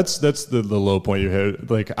 that's the low point you hit.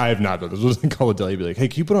 Like I have not done this. Was call a deli, be like, hey,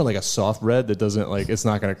 can you put on like a soft bread that doesn't like it's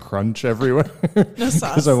not going to crunch everywhere? No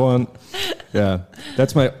sauce. Because I want. Yeah,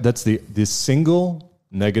 that's the single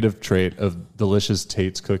negative trait of delicious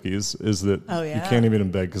Tate's cookies is that you can't even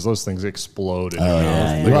in bed because those things explode. In your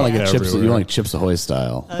mouth. You want like Chips? You want like Chips Ahoy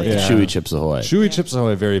style, like chewy Chips Ahoy. Chewy Chips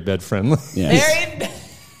Ahoy, very bed friendly. Yeah.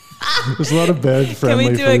 There's a lot of bed friendly.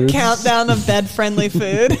 Can we do foods. a countdown of bed friendly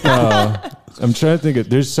food? I'm trying to think.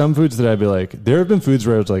 There's some foods that I'd be like. There have been foods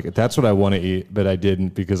where I was like, "That's what I want to eat," but I didn't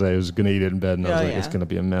because I was going to eat it in bed, and I was like, "It's going to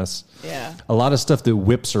be a mess." Yeah. A lot of stuff that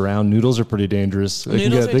whips around. Noodles are pretty dangerous. They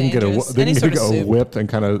Noodles can get a whip and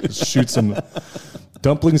kind of shoot some.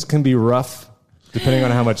 Dumplings can be rough. Depending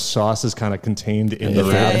on how much sauce is kind of contained in the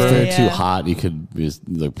wrapper. If they're too hot, you could just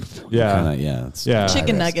like,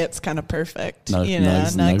 Chicken nuggets kind of perfect.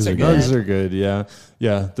 Nugs are good. Nugs are good. Yeah,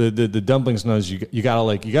 yeah. The dumplings, you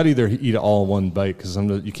gotta either eat it all in one bite because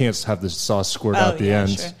you can't have the sauce squirt out the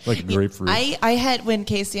end like a grapefruit. I had when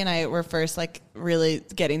Casey and I were first like really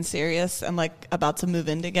getting serious and like about to move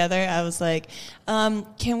in together. I was like,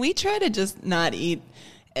 can we try to just not eat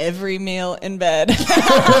every meal in bed?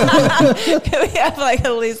 Can we have like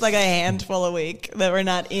at least like a handful a week that we're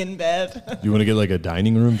not in bed? You want to get like a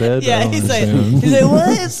dining room bed? Yeah, he's like,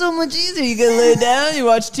 what? It's so much easier. You can lay down, you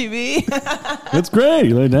watch TV. That's great.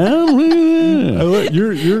 You lay down.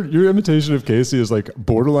 Your imitation of Casey is like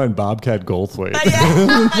borderline Bobcat Goldthwait. I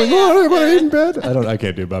want to eat in bed? I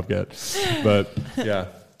can't do Bobcat, but yeah,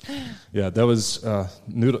 that was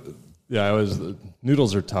noodle. Yeah,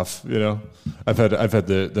 noodles are tough, you know. I've had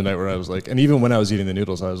the night where I was like, and even when I was eating the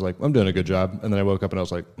noodles, I was like, I'm doing a good job. And then I woke up and I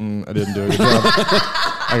was like, I didn't do a good job.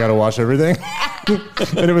 I got to wash everything.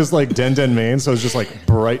 And it was like Den Maine, so it was just like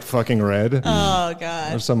bright fucking red. Oh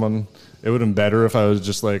God. Or someone, it would have been better if I was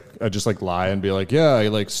just like, I'd just like lie and be like, yeah, I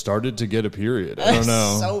like started to get a period. I don't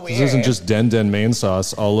know. So weird. This isn't just Den Maine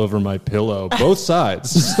sauce all over my pillow. Both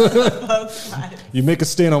sides. Both sides. You make a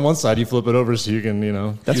stain on one side, you flip it over so you can,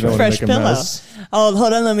 that's a fresh pillow. Mess. Oh,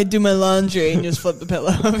 hold on, let me do my laundry and just flip the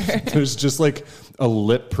pillow over. There's just like a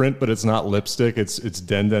lip print, but it's not lipstick. It's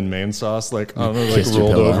Den Maine sauce, like I don't know, like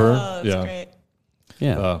rolled over. Oh, that's great.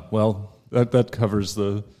 Yeah. Well, that covers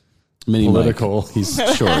the Mini political. Mike. He's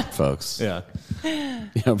short, folks. Yeah.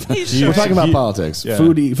 We're talking about politics. Yeah.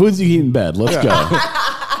 Foods you eat in bed. Let's go.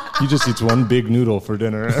 He just eats one big noodle for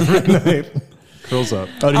dinner every night. Curls up.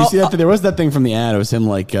 Oh, did you see that? There was that thing from the ad. It was him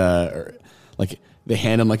like they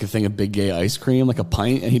hand him like a thing of Big Gay ice cream, like a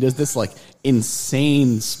pint, and he does this like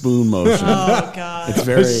insane spoon motion. Oh God! It's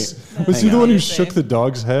very. Was he the one who shook the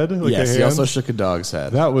dog's head? Like yes, a hand? He also shook a dog's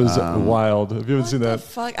head. That was wild. Have you ever seen that?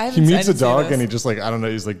 Fuck? He meets a dog and he just like I don't know.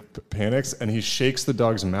 He's like panics and he shakes the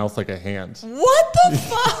dog's mouth like a hand. What the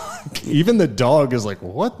fuck? Even the dog is like,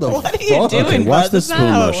 what the fuck? What are you doing? Okay, watch the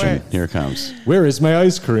spoon motion. Here it comes. Where is my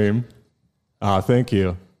ice cream? Thank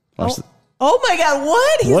you. Oh my God!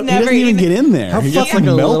 What? He's what? Never he doesn't even get in there. How fucking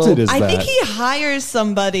like melted is that? I think he hires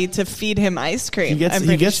somebody to feed him ice cream.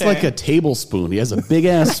 He gets like a tablespoon. He has a big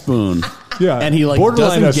ass spoon. Yeah, and he like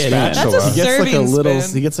borderline doesn't get in. That's a he gets like a little.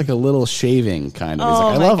 spoon. He gets like a little shaving kind of. He's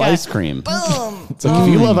like, I love ice cream. Boom. It's like if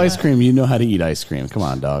you love ice cream, you know how to eat ice cream. Come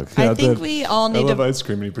on, dog. I think we all need. I love ice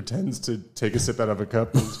cream, and he pretends to take a sip out of a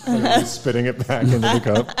cup and he's spitting it back into the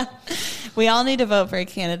cup. We all need to vote for a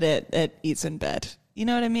candidate that eats in bed. You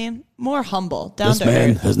know what I mean? More humble, down This to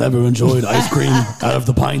man earth. has never enjoyed ice cream out of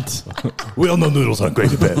the pint. We all know noodles aren't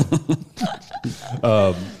great to bed.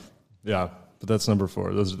 Yeah, but that's number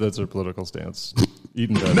 4. That's our political stance.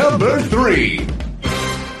 Eating dead. Number 3.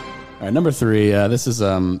 All right, number 3. This is.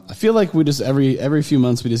 I feel like we just every few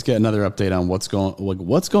months we just get another update on what's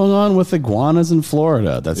going on with iguanas in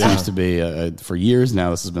Florida. That seems to be for years now.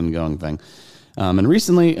 This has been a going thing, and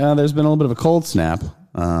recently there's been a little bit of a cold snap,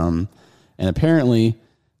 and apparently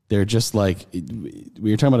they're just like we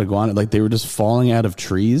were talking about iguana, like they were just falling out of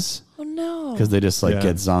trees. Oh no! Because they just like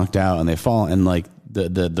get zonked out and they fall, and like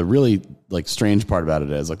the really like strange part about it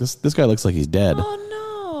is like this guy looks like he's dead. Oh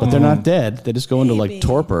no! But they're not dead. They just go into like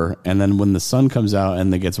torpor, and then when the sun comes out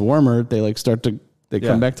and it gets warmer, they like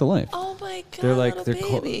come back to life. Oh my god! They're like they're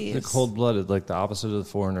babies. cold-blooded, like the opposite of the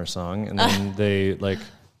Foreigner song, and then they like.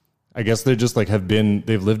 I guess they just like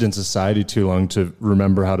they've lived in society too long to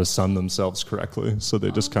remember how to sun themselves correctly. So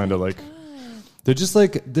they just kind of like, they're just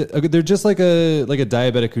like a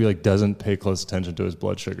diabetic who like doesn't pay close attention to his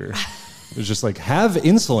blood sugar. It's just like, have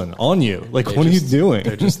insulin on you. Like, what are you doing?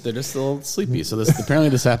 They're just a little sleepy. So apparently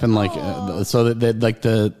this happened like so that like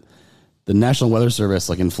the National Weather Service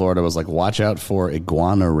like in Florida was like, watch out for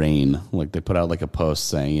iguana rain. Like they put out like a post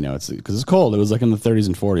saying, you know, it's because it's cold. It was like in the 30s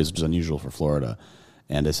and 40s, which is unusual for Florida.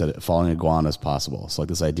 And they said falling iguana is possible. So like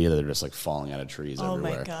this idea that they're just like falling out of trees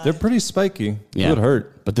everywhere. Oh my god! They're pretty spiky. Yeah. It would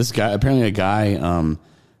hurt. But this guy, apparently a guy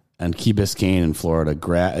in Key Biscayne in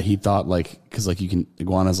Florida, he thought like, because like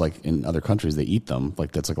iguanas like in other countries, they eat them.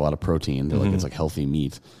 Like that's like a lot of protein. They're like, it's like healthy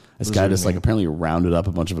meat. This guy just like apparently rounded up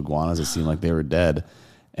a bunch of iguanas that seemed like they were dead.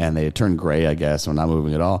 And they turned gray, I guess, or not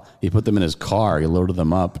moving at all. He put them in his car. He loaded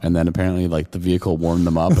them up, and then apparently, like the vehicle warmed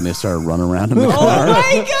them up, and they started running around in the car. Oh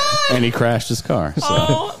my god! And he crashed his car. So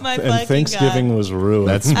Oh my fucking And Thanksgiving god! was ruined.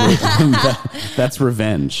 that's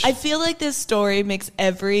revenge. I feel like this story makes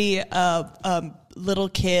every little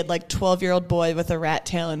kid, like 12-year-old boy with a rat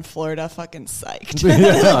tail in Florida, fucking psyched.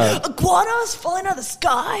 Yeah. Iguanas falling out of the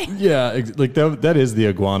sky. Yeah, like that is the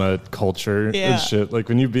iguana culture Yeah. and shit. Like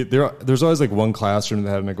when you be there's always like one classroom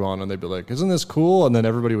that had an iguana, and they'd be like, "Isn't this cool?" And then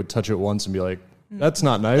everybody would touch it once and be like, "That's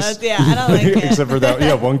not nice." I don't like it. Except for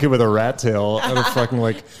that, one kid with a rat tail and a fucking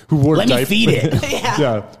like who wore Let me feed it.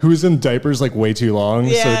 Yeah. who was in diapers like way too long.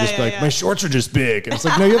 So Yeah, just be like, yeah. my shorts are just big. And it's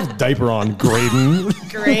like, no, you have a diaper on, Graydon.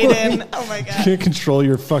 Graydon. Oh my You god. can't control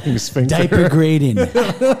your fucking sphincter. Diaper grading.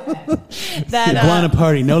 That Iguana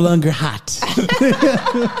party no longer hot.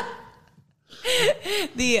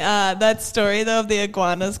 that story though of the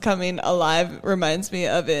iguanas coming alive reminds me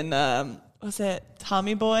of in was it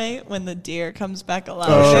Tommy Boy when the deer comes back alive?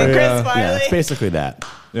 Oh, Chris yeah. Farley. Yeah, it's basically that.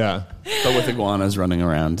 Yeah. But with iguanas running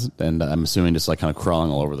around, and I'm assuming just like kind of crawling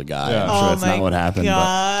all over the guy. Yeah. I'm sure Oh that's my not what happened.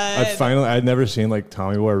 God. I'd never seen like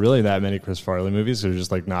Tommy Boy, or really that many Chris Farley movies. They're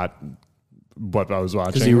just like not what I was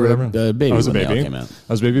watching. you or were whatever. a baby I was a when they all baby. came out.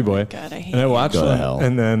 I was a baby boy. God, I hate and I you. watched Go to them, hell.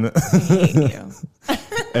 and then I hate you.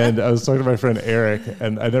 and I was talking to my friend Eric,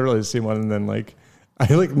 and I never really seen one. And then like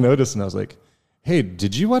I like noticed, and I was like, "Hey,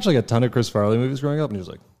 did you watch like a ton of Chris Farley movies growing up?" And he was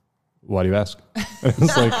like, "Why do you ask?"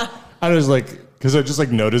 And I was like, because I just like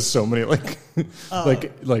noticed so many like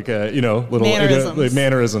little Mannerisms.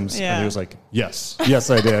 mannerisms. Yeah. And he was like, "Yes,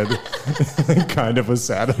 I did." Kind of was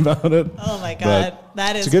sad about it. Oh my god, But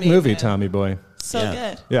that is it's a good me, movie, man. Tommy Boy. So Yeah.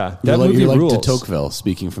 good. Yeah, You're that like, movie you're like rules. de Tocqueville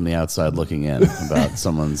speaking from the outside looking in about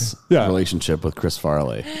someone's Yeah. relationship with Chris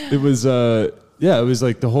Farley. It was it was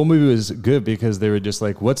like the whole movie was good because they were just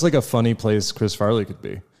like, what's like a funny place Chris Farley could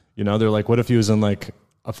be? You know, they're like, what if he was in like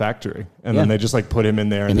a factory, and then Yeah. they just like put him in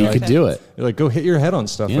there, And he they're could like, do it. they're like, go hit your head on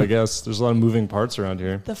stuff. Yeah. I guess there's a lot of moving parts around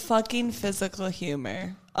here. The fucking physical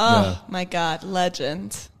humor. Oh my god,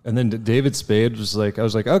 legend. And then David Spade was like, I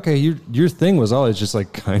was like, okay, your thing was always just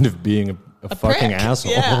like kind of being a fucking prick.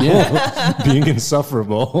 asshole, Yeah. being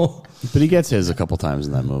insufferable. But he gets his a couple times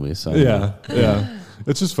in that movie. So Yeah.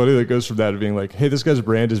 It's just funny that it goes from that to being like, hey, this guy's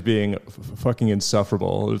brand is being fucking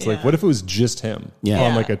insufferable. It's like, Yeah. what if it was just him Yeah.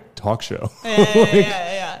 on like a talk show?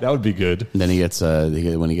 Yeah. That would be good. And then he gets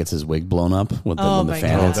when he gets his wig blown up with the, Oh when the my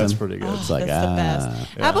fan God. hits That's him. pretty good. It's like That's the best.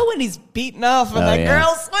 yeah. How about when he's beaten off and Oh, that yeah.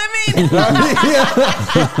 girl swimming?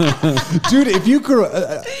 Dude, if you grew,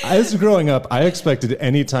 I was growing up, I expected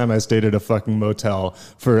any time I stayed at a fucking motel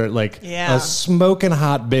for like Yeah. a smoking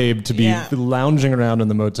hot babe to be Yeah. lounging around in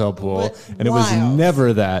the motel pool, What- and it was wild.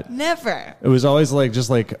 never that. Never. It was always like just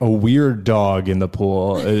like a weird dog in the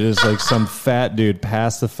pool. It was like some fat dude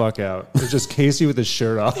passed the fuck out. It was just Casey with his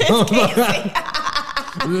shirt off.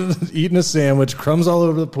 Eating a sandwich, crumbs all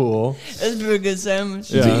over the pool. It's a pretty good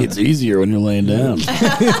sandwich. Yeah. It's easier when you're laying down.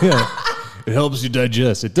 It helps you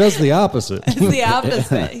digest. It does the opposite. It's the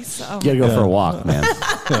opposite. So. You gotta go for a walk, man.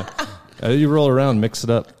 You roll around, mix it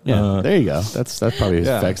up. Yeah, there you go. That probably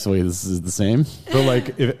affects the way this is the same. But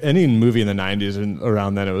like, if any movie in the 90s and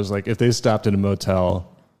around then, it was like if they stopped in a motel,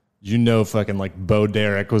 fucking like Bo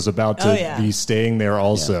Derek was about to be staying there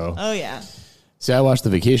also. Oh yeah. See, I watched the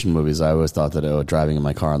vacation movies. I always thought that driving in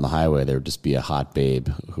my car on the highway, there would just be a hot babe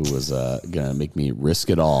who was going to make me risk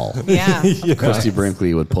it all. Yeah. Christy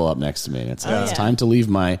Brinkley would pull up next to me, and it's time to leave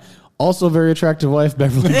my also very attractive wife,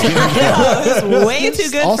 Beverly Jenkins. It was way too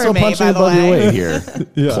good also for me, punching by the above your way. weight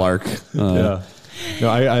here, Clark. Yeah. No,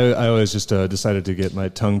 I always just decided to get my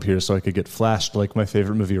tongue pierced so I could get flashed like my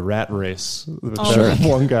favorite movie, Rat Race.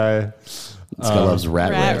 One guy. This guy loves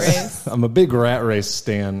Rat Race. I'm a big Rat Race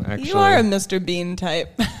stan, actually. You are a Mr. Bean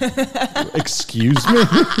type. Excuse me?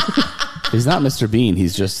 He's not Mr. Bean.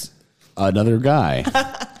 He's just another guy.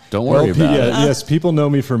 Don't worry about it. Yes, people know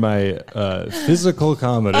me for my physical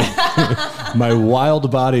comedy, my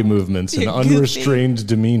wild body movements, and unrestrained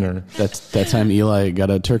demeanor. That's that time Eli got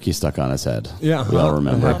a turkey stuck on his head. Yeah, we all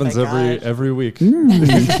remember. It happens every week.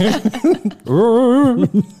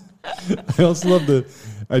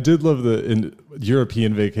 I did love in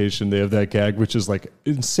European Vacation, they have that gag, which is like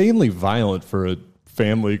insanely violent for a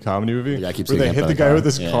family comedy movie. Yeah, I keep where seeing they hit the guy with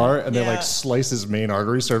his car and they Yeah. like slice his main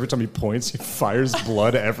artery. So every time he points, he fires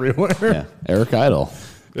blood everywhere. Yeah, Eric Idle,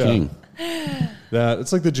 King. Yeah,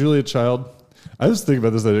 it's like the Julia Child. I was thinking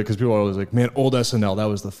about this the other day because people are always like, man, old SNL, that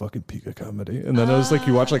was the fucking peak of comedy. And then I was like,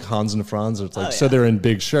 you watch like Hans and Franz, it's like, so they're in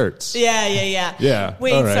big shirts. Yeah. Yeah,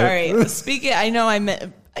 Wait, all right. sorry. Speaking, I know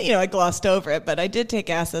I glossed over it, but I did take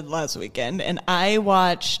acid last weekend, and I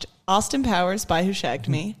watched Austin Powers, Spy Who Shagged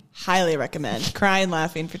Me. Highly recommend. Crying,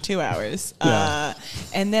 laughing for 2 hours. Yeah.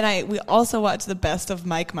 And then we also watched the best of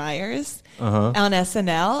Mike Myers on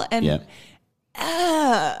SNL, and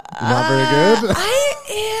Not very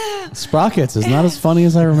good. Sprockets is not as funny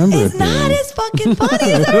as I remember It's it being. not as fucking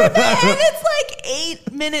funny as I remember. And it's like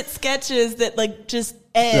 8-minute sketches that like just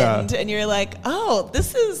end, and you're like, oh,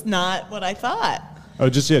 this is not what I thought. Oh,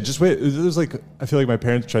 just wait. It was like, I feel like my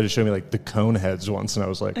parents tried to show me like the cone heads once, and I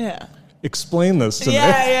was like, explain this to me.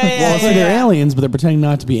 Well, see, they're aliens, but they're pretending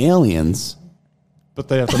not to be aliens. But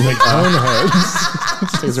they have to make cone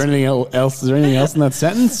heads. Is there anything else? Is there anything else in that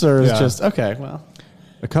sentence, or is it just okay? Well,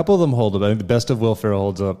 a couple of them hold up. I think the best of Will Ferrell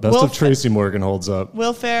holds up. Best of Tracy Morgan holds up.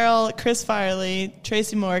 Will Ferrell, Chris Farley,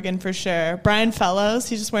 Tracy Morgan for sure. Brian Fellows,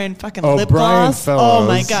 he's just wearing fucking lip gloss. Fellows. Oh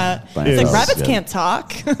my god! Brian It's like Fellows, rabbits good. can't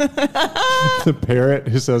talk. The parrot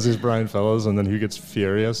who says he's Brian Fellows, and then he gets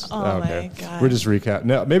furious. Oh my God. We're just recapping.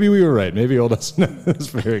 No, maybe we were right. Maybe old SNL is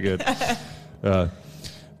very good.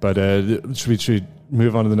 But should we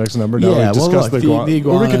move on to the next number? No, Yeah, we well, discussed look, the the iguanas.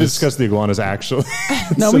 Or we could iguanas- discuss the iguanas actually.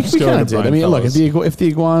 no, we kind of did. I mean, look, Fellows. if the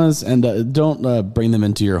iguanas and don't bring them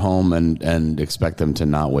into your home and expect them to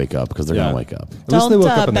not wake up because they're Yeah. going to wake up. At least Don't they woke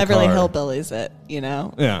up in the Beverly car. Hillbillies it, you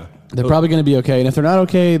know? Yeah. They're probably going to be okay, and if they're not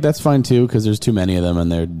okay, that's fine too because there's too many of them, and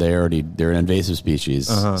they're an invasive species.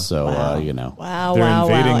 So you know, Wow, They're wow,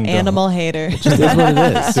 wow. invading the- Animal hater. it is what it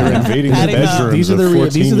is. They're invading the Patting them. bedrooms These are of the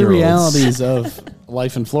 14-year-olds. realities of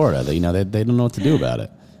life in Florida. They don't know what to do about it.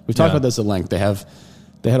 We've talked Yeah. about this at length. They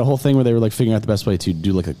had a whole thing where they were like figuring out the best way to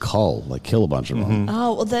do like a cull, like kill a bunch of them.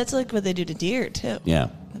 Oh, well, that's like what they do to deer, too. Yeah.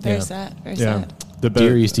 Very Yeah. sad. Very Yeah. sad. The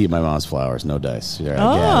Deer used to eat my mom's flowers, no dice. Get Oh,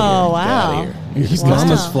 outta wow. here. He's Wow.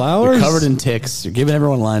 Mama's flowers. You're covered in ticks. You're giving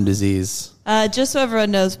everyone Lyme disease. Just so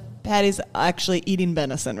everyone knows, Patty's actually eating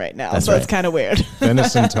venison right now, That's so it's right. kind of weird.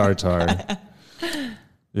 venison tartar.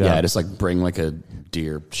 Yeah, I just like bring like a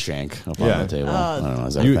deer shank up Yeah. on the table. I don't know.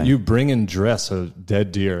 Is that a You thing? you bring and dress a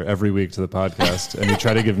dead deer every week to the podcast, and you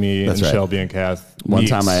try to give me That's and right. Shelby and Kath One meats.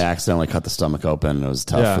 time I accidentally cut the stomach open and it was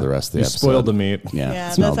tough for the rest of the you episode. spoiled the meat. Yeah, it Yeah,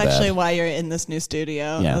 smelled that's actually bad. why you're in this new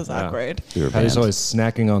studio. Yeah. That was Yeah. awkward. We were Patty's banned. always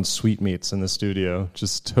snacking on sweetmeats in the studio,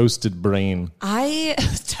 just toasted brain. I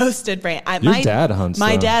toasted brain. Your dad hunts,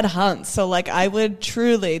 My though. dad hunts. So like I would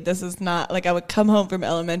truly, this is not like I would come home from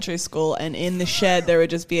elementary school and in the shed there would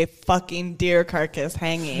just be a fucking deer carcass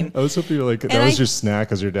hanging. I was hoping you were like that And was I- your snack,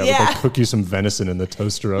 because your dad would Yeah. like cook you some venison in the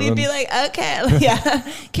toaster oven. We'd be like, okay, yeah.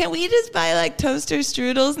 Can we just buy like toaster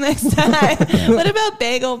strudels next time? What about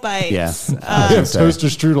bagel bites? Yeah. I have toaster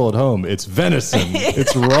strudel at home. It's venison.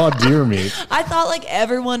 It's raw deer meat. I thought like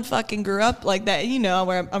everyone fucking grew up like that. You know,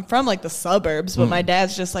 where I'm from, like the suburbs, but my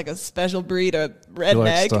dad's just like a special breed of redneck.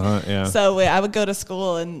 likes to hunt, yeah. So I would go to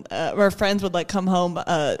school, and our friends would like come home,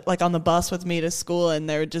 like on the bus with me to school, and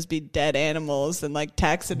there would just be dead animals and like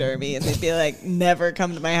taxidermy, and they'd be like, "Never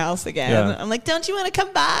come to my house again." Yeah. I'm like, "Don't you want to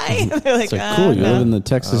come by? They're like, It's like, cool, you live in the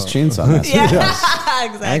Texas Chainsaw Massacre. Yeah,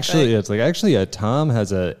 exactly. Actually, Tom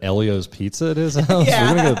has a Elio's Pizza at his house.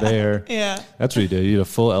 Yeah. We're going to go there. Yeah. That's what you do. You eat a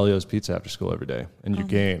full Elio's Pizza after school every day, and you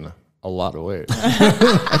gain a lot of weight.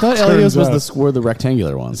 I thought Elio's was were the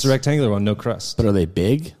rectangular ones. It's a rectangular one, no crust. But are they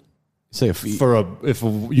big? You say You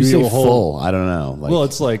say you full. I don't know. Like, well,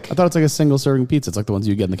 it's like I thought it's like a single serving pizza. It's like the ones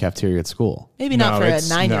you get in the cafeteria at school. Maybe not for a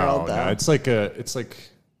 9-year-old though. No, it's like I'd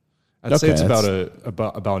say it's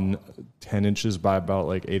about 10 inches by about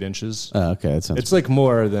like 8 inches. Okay, that sounds. It's like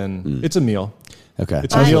more than it's a meal. Okay,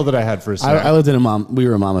 It's a meal that I had for a snack. I lived in we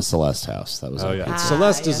were at Mama Celeste's house. That was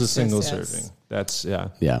Celeste is a yes, single yes. serving. That's yeah.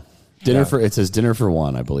 It says dinner for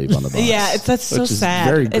one, I believe, on the box. Yeah, that's so which is sad.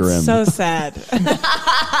 very grim. It's so sad.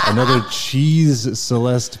 another cheese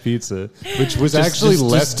Celeste pizza, which was actually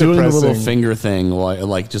less just doing depressing. the little finger thing,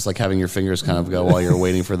 while, just like having your fingers kind of go while you're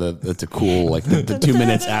waiting for it to cool, like the 2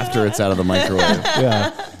 minutes after it's out of the microwave.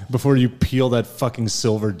 Yeah, before you peel that fucking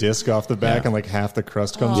silver disc off the back and like half the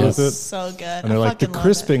crust comes with it. So good. And they're like the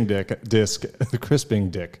crisping disc, the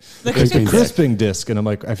crisping disc, and I'm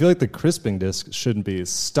like, I feel like the crisping disc shouldn't be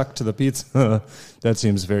stuck to the pizza. That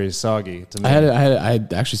seems very soggy to me. I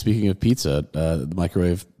had actually, speaking of pizza, the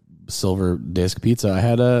microwave silver disc pizza. I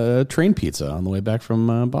had a train pizza on the way back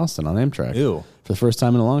from Boston on Amtrak. Ew. For the first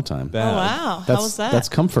time in a long time. Bad. Oh wow, That's, how was that? That's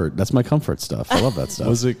comfort. That's my comfort stuff. I love that stuff.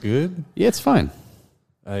 Was it good? Yeah, it's fine.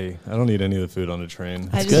 I don't eat any of the food on a train.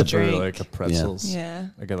 I It's just good for drink. like a pretzels. Yeah.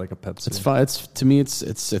 I get like a Pepsi. It's fine. It's to me.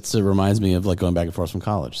 It reminds me of like going back and forth from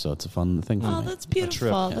college. So it's a fun thing for Oh, me. that's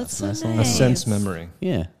beautiful. That's so nice nice. little A sense memory.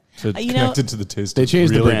 Yeah. So You know- connected to the taste. They of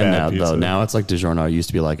changed really the brand bad now, pizza. though. Now it's like DiGiorno. It used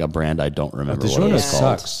to be like a brand I don't remember. what it DiGiorno was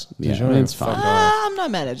called. sucks. Yeah, DiGiorno, I mean, it's fine. fuck off. I'm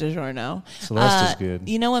not mad at DiGiorno. Celeste is good.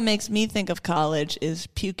 You know what makes me think of college is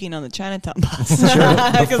puking on the Chinatown bus. Sure,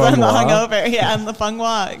 Because the I'm Fung Hua. hungover. Yeah, I'm the Fung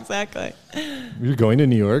Hua, exactly. You're going to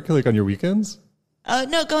New York like on your weekends?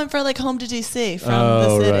 No, going for like home to DC from Oh,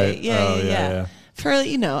 the city. right. Yeah, Oh, yeah, yeah, yeah. yeah. For,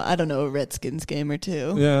 I don't know, a Redskins game or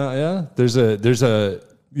two. Yeah. There's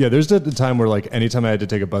a time where like anytime I had to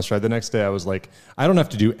take a bus ride the next day, I was like, I don't have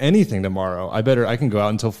to do anything tomorrow. I can go out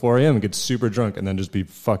until 4 a.m. and get super drunk and then just be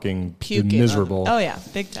fucking Puking. miserable. Oh, yeah.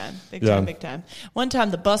 Big time. Big time. One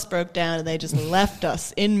time the bus broke down and they just left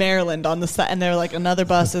us in Maryland on the side. And they were like, another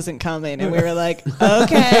bus isn't coming. And we were like,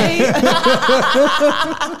 okay.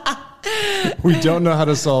 We don't know how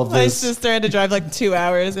to solve My this. sister had to drive like 2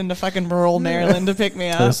 hours into fucking rural Maryland to pick me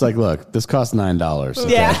up. It's like, look, this costs $9.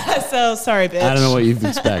 Okay? Yeah, so sorry, bitch. I don't know what you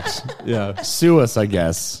expect. Yeah. Sue us, I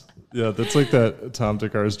guess. Yeah, that's like that Tom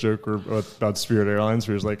Takaris joke about Spirit Airlines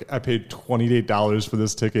where he's like, I paid $28 for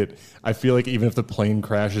this ticket. I feel like even if the plane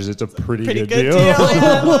crashes, it's a pretty good deal. Yeah,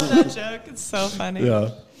 I love that joke. It's so funny. Yeah.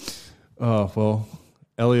 Oh, well,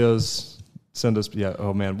 Elio's send us,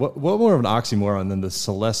 oh man, what more of an oxymoron than the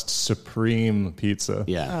Celeste Supreme pizza?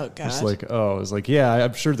 Yeah. Oh, God. It's like, it's like, yeah,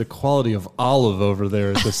 I'm sure the quality of olive over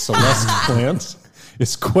there at the Celeste plant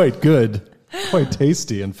is quite good. Quite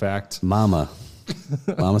tasty, in fact. Mama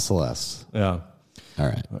Celeste. Yeah. All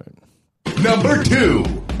right. Number 2.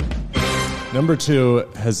 Number 2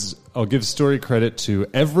 I'll give story credit to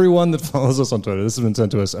everyone that follows us on Twitter. This has been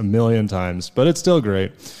sent to us a million times, but it's still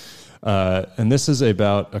great. And this is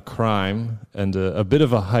about a crime and a bit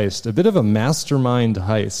of a heist, a bit of a mastermind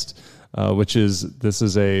heist,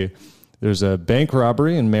 there's a bank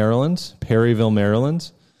robbery in Maryland, Perryville,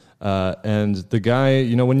 Maryland. And the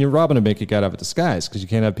guy, when you're robbing a bank, you got to have a disguise because you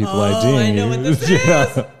can't have people IDing I know you. what this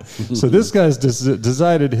is. So this guy's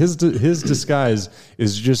decided his disguise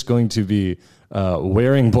is just going to be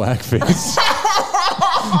wearing blackface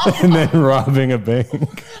and then robbing a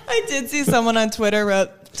bank. I did see someone on Twitter wrote,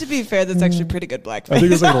 to be fair, that's actually pretty good blackface. I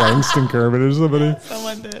think it's like Langston Kermit or somebody.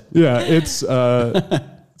 Someone did. Yeah, it's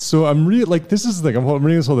so I'm this is the thing. I'm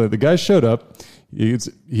reading this whole thing. The guy showed up. He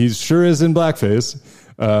sure is in blackface.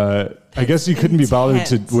 I guess he couldn't be bothered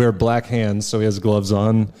to wear black hands, so he has gloves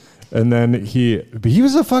on. And then he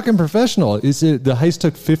was a fucking professional. The heist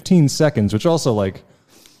took 15 seconds, which also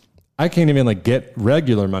I can't even get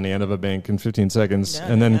regular money out of a bank in 15 seconds.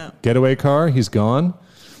 Getaway car, he's gone.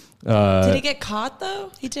 Did he get caught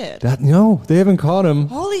though? He did. No, they haven't caught him.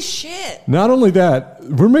 Holy shit. Not only that,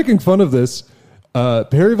 we're making fun of this.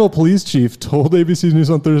 Perryville police chief told ABC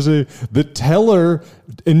News on Thursday the teller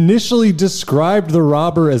initially described the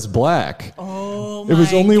robber as black. Oh, it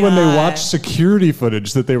was my only when they God. watched security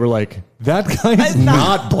footage that they were like, that guy's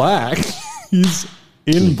not black. He's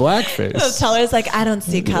in blackface. The teller's like, I don't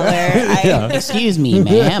see color. Yeah. Excuse me,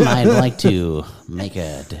 ma'am. I'd like to make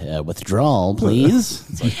a withdrawal, please.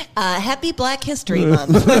 Happy Black History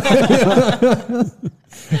Month.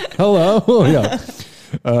 Hello.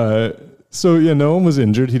 Yeah. So yeah, no one was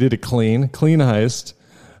injured. He did a clean heist.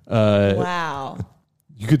 Wow.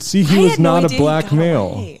 You could see he I was had no not a idea he black got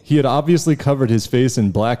male. away. He had obviously covered his face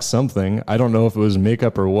in black something. I don't know if it was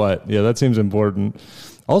makeup or what. Yeah, that seems important.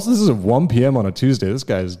 Also, this is at 1 p.m. on a Tuesday. This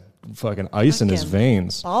guy's fucking ice in his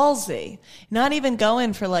veins. Ballsy. Not even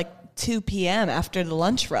going for like 2 p.m. after the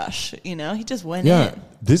lunch rush. You know, he just went Yeah. in.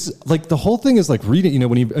 This, like, the whole thing is like reading, you know,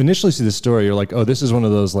 when you initially see the story, you're like, oh, this is one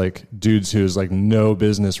of those like dudes who's like no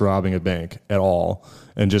business robbing a bank at all.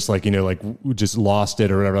 And just like, you know, like just lost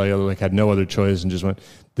it or whatever, like had no other choice and just went.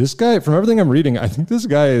 This guy, from everything I'm reading, I think this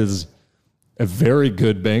guy is a very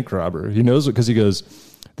good bank robber. He knows it because he goes,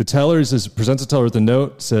 the teller presents a teller with a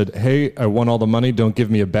note, said, hey, I won all the money. Don't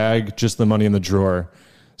give me a bag, just the money in the drawer.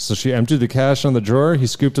 So she emptied the cash on the drawer. He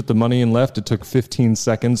scooped up the money and left. It took 15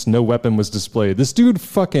 seconds. No weapon was displayed. This dude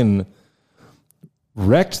fucking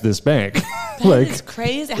wrecked this bank. Like, it's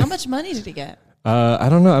crazy. How much money did he get? I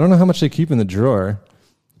don't know. I don't know how much they keep in the drawer.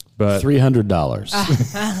 But $300.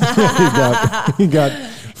 he got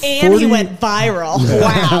And he went viral.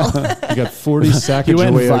 Wow. He got 40 He Sacagawea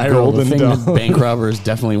went viral. golden The thing that dollar. bank robbers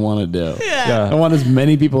definitely want to do. Yeah. I want as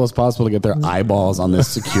many people as possible to get their eyeballs on this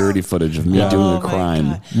security footage of me doing Oh a my crime.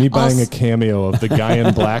 God. Me buying Also- a cameo of the guy in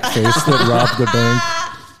blackface that robbed the bank.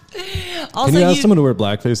 Also, Can you ask someone to wear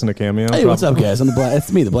blackface in a cameo? Hey, what's up, guys?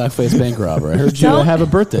 It's me, the blackface bank robber. I heard you Don't- have a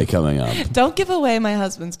birthday coming up. don't give away my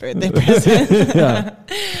husband's birthday present.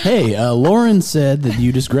 Hey, Lauren said that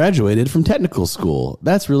you just graduated from technical school.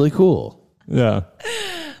 That's really cool. Yeah.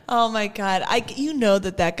 Oh my God. You know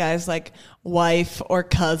that guy's like wife or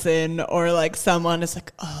cousin or like someone is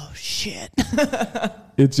like, oh shit.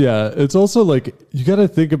 It's also like, you got to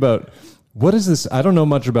think about, what is this? I don't know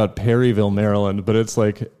much about Perryville, Maryland, but it's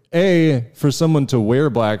like, for someone to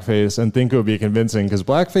wear blackface and think it would be convincing, because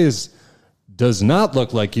blackface does not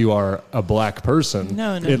look like you are a black person.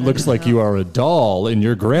 No, It looks like you are a doll in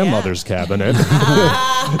your grandmother's cabinet.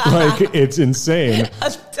 Like, it's insane.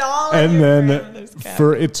 A dollar. And then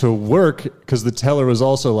for it to work, because the teller was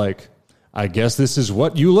also like, I guess this is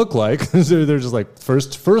what you look like. So they're just like,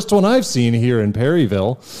 first one I've seen here in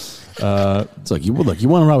Perryville. It's like, you want to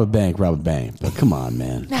rob a bank, but come on,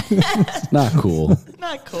 man. It's not cool.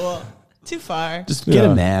 Not cool. Too far. Just get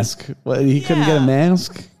a mask. What, he couldn't get a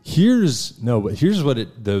mask? Here's what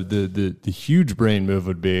the huge brain move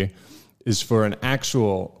would be, is for an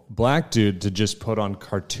actual black dude to just put on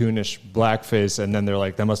cartoonish blackface, and then they're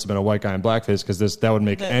like, that must have been a white guy in blackface, because that would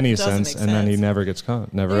make any doesn't sense, make and then he sense. never gets caught,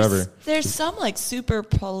 ever. There's some like super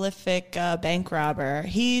prolific bank robber.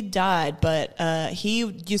 He died, but he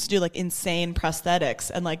used to do like insane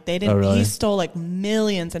prosthetics, and like they didn't. Oh, really? He stole like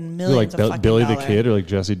millions and Like millions of fucking Billy the dollars. Kid, or like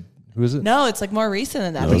Jesse. Who is it? No, it's like more recent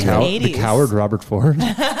than that. The, Like the 80s. coward Robert Ford.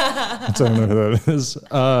 I don't know who that is.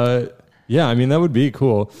 Yeah, I mean, that would be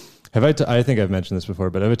cool. I think I've mentioned this before,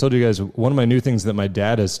 but have I told you guys, one of my new things that my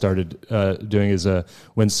dad has started doing is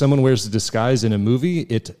when someone wears a disguise in a movie,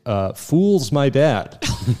 it fools my dad.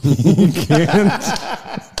 He can't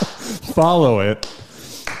follow it.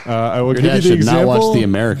 I will Your give you dad the should example. not watch The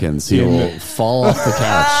Americans. He will fall off the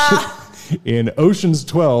couch. In Ocean's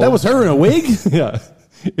 12. That was her in a wig? Yeah.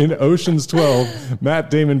 In Ocean's 12,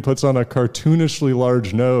 Matt Damon puts on a cartoonishly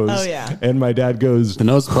large nose. Oh, yeah. And my dad goes, The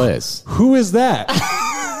nose plays. who is that?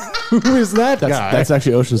 Who is that guy? That's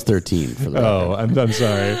actually Ocean's 13. For the Oh, I'm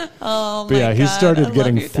sorry. Oh But my yeah, he God, I started love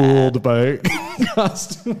getting your dad. fooled by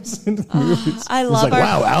costumes in movies. I He's love like, our.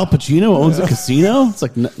 wow, Al Pacino owns a casino? It's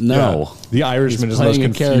like, no. Yeah. The Irishman He's is the most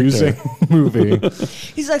playing a character. confusing movie.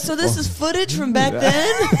 He's like, so this is footage from back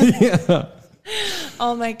then? Yeah.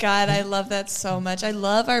 Oh my God, I love that so much. I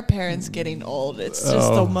love our parents getting old. It's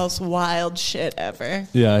just the most wild shit ever.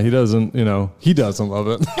 Yeah, he doesn't love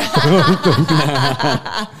it.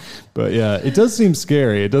 But yeah, it does seem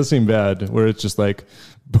scary. It does seem bad, where it's just like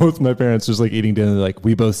both my parents just like eating dinner, like,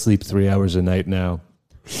 we both sleep 3 hours a night now.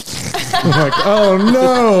 I'm like, oh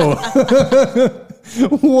no.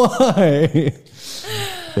 Why?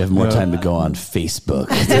 They have more time to go on Facebook.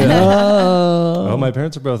 Oh, my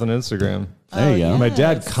parents are both on Instagram. There you go. My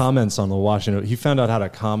dad comments on the Washington. He found out how to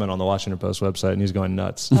comment on the Washington Post website, and he's going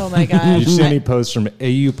nuts. Oh my God. Did you see any posts from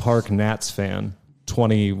AU Park Nats fan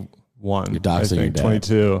 21? You're doxing your dad.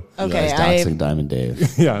 22. Okay, He's doxing Diamond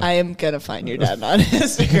Dave. Yeah. I am going to find your dad on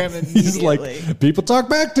Instagram immediately. He's like, people talk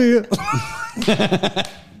back to you.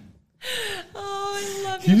 oh, I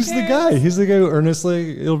love He's the guy. He's the guy who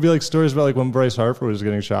earnestly, it'll be like stories about like when Bryce Harper was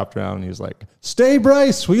getting shopped around. And he's like, stay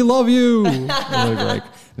Bryce, we love you. And they're like,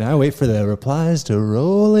 now wait for the replies to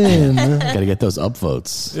roll in. Gotta get those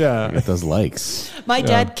upvotes. Yeah. Get those likes. My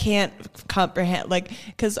dad can't comprehend, like,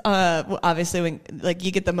 because obviously when like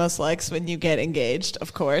you get the most likes when you get engaged,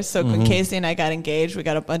 of course. So when Casey and I got engaged, we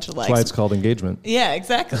got a bunch of likes. That's why it's called engagement. Yeah,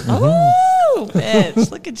 exactly. Oh,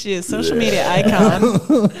 bitch! Look at you, social media icon.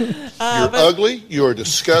 You're ugly. You are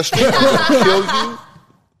disgusting. I'm gonna kill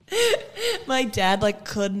you. My dad like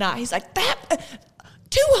could not. He's like that.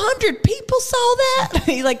 200 people saw that.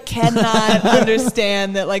 He like cannot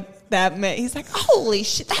understand that like that meant. He's like, holy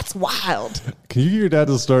shit, that's wild. Can you get your dad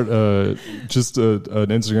to start just an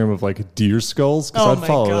Instagram of like deer skulls? Oh I'd my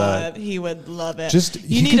follow god, that. he would love it. Just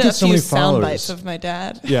you he need could a get so few many sound followers. bites of my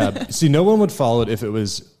dad. Yeah. See, no one would follow it if it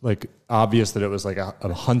was like obvious that it was like a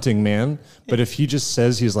hunting man. But if he just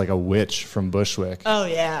says he's like a witch from Bushwick. Oh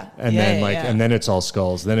yeah. And yeah, then yeah, like yeah. and then it's all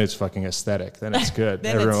skulls. Then it's fucking aesthetic. Then it's good.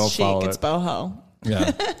 then Everyone it's will chic. follow It's it. boho.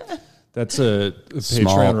 Yeah. That's a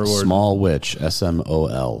Patreon reward. Small witch,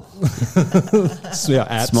 SMOL. So, yeah,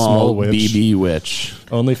 at Small small witch. BB witch.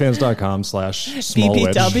 Onlyfans.com/small witch.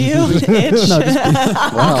 BBW. Itch.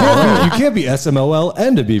 You can't be SMOL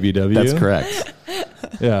and a BBW. That's correct.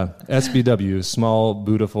 Yeah. SBW, small,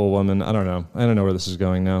 beautiful woman. I don't know where this is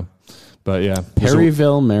going now. But yeah.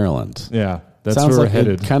 Perryville, Maryland. Yeah. That's Sounds where we're like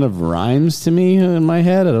headed. it kind of rhymes to me in my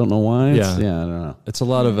head. I don't know why. Yeah. I don't know. It's a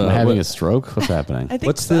lot of... Am I having a stroke? What's happening? I think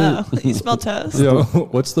What's so. You smell toast?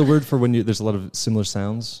 what's the word for when there's a lot of similar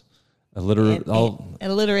sounds?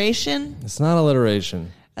 Alliteration? It's not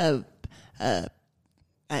alliteration. I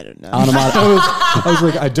don't know. I was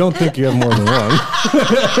like, I don't think you have more than one.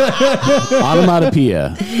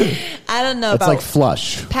 Onomatopoeia. I don't know It's about like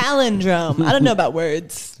flush. palindrome. I don't know about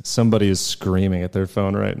words. Somebody is screaming at their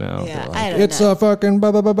phone right now. Yeah, They're like, I don't it's know. a fucking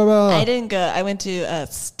blah, blah, blah, blah, blah. I didn't go. I went to a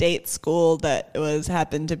state school that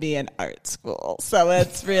happened to be an art school, so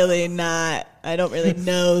it's really not. I don't really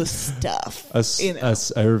know stuff. I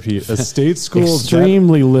repeat, a state school.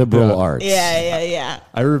 Extremely liberal arts. Yeah.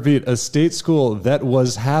 I repeat, a state school that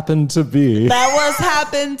was happened to be. That was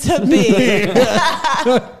happened to be.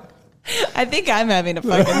 I think I'm having a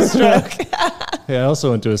fucking stroke. Hey, I also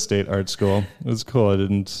went to a state art school. It was cool. I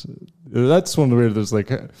didn't. That's one weird. There's like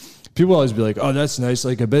people always be like, "Oh, that's nice."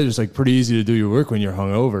 Like I bet it's like pretty easy to do your work when you're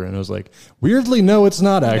hungover. And I was like, weirdly, no, it's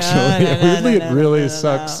not actually. Weirdly, it really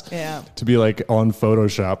sucks to be like on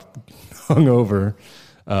Photoshop hungover.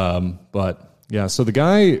 But yeah, so the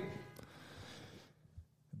guy,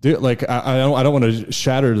 dude, like I don't want to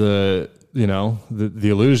shatter the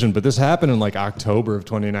illusion, but this happened in like October of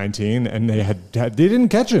 2019, and they didn't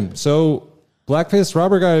catch him. So blackface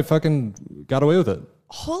robber guy fucking got away with it.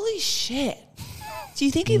 Holy shit! Do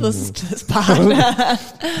you think he listens to this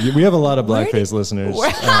podcast? We have a lot of blackface listeners.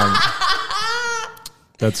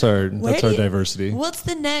 That's our diversity. What's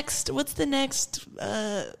the next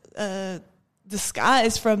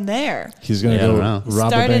disguise from there? He's gonna go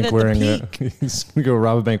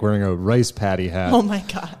rob a bank wearing a rice patty hat. Oh my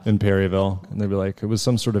god! In Perryville, and they'd be like, it was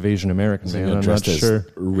some sort of Asian American man. I'm not sure.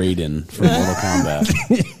 Raiden from Mortal Kombat.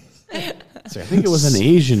 So I think it was an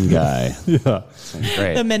Asian guy. Yeah,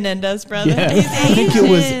 great. The Menendez brothers. Yeah, I think it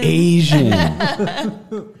was Asian.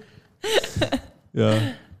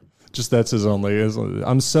 Yeah, just that's his only.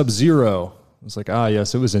 I'm Sub-Zero. It's like,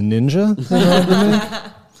 yes, it was a ninja.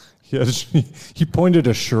 He pointed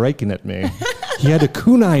a shuriken at me. He had a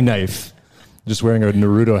kunai knife. Just wearing a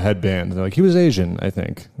Naruto headband. They're like, he was Asian, I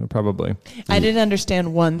think. Probably. I didn't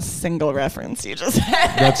understand one single reference you just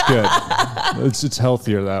had. That's good. It's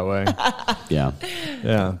healthier that way. Yeah.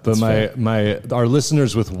 Yeah. But our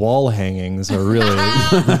listeners with wall hangings are really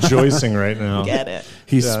rejoicing right now. Get it.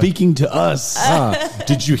 He's speaking to us.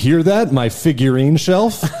 Did you hear that? My figurine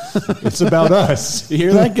shelf? It's about us. You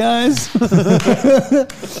hear that, guys?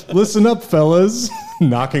 Listen up, fellas.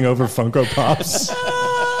 Knocking over Funko Pops.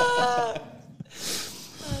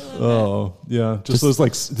 Oh, yeah. Just those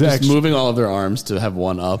like... Just moving all of their arms to have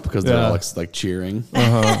one up because they're all like cheering.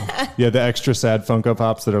 Yeah, the extra sad Funko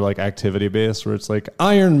Pops that are like activity based where it's like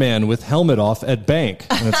Iron Man with helmet off at bank.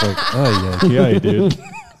 And it's like, oh, yeah, dude.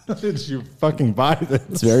 How did you fucking buy this?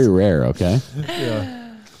 It's very rare, okay?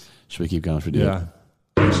 Yeah. Should we keep going? Should we do Yeah.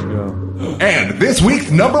 We should go. And this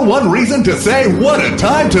week's number one reason to say what a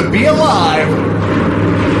time to be alive.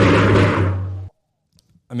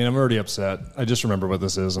 I mean, I'm already upset. I just remember what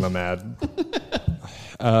this is, and I'm mad.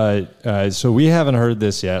 So we haven't heard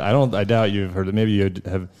this yet. I doubt you've heard it. Maybe you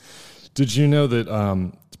have. Did you know that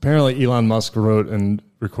apparently Elon Musk wrote and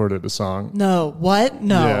recorded a song. No. What?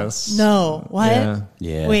 No. Yes. No. What?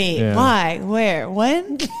 Yeah. Wait. Yeah. Why? Where?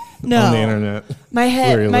 When? No. On the internet. My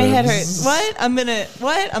head lives. hurts. What? I'm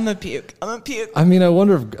gonna puke. I mean, I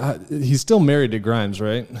wonder if he's still married to Grimes,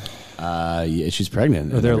 right? Yeah, she's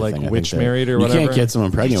pregnant. Or they're like witch married or whatever. You can't get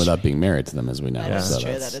someone pregnant without being married to them, as we know. That is So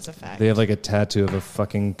true. that's- That is a fact. They have like a tattoo of a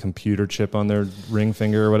fucking computer chip on their ring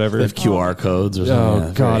finger or whatever. They have QR codes or something. Oh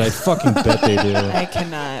Yeah, God, very- I fucking bet they do. I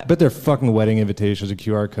cannot. Bet their fucking wedding invitation is a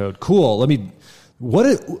QR code. Cool.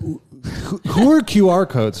 Who are QR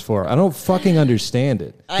codes for? I don't fucking understand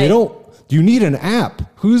it. Do you need an app?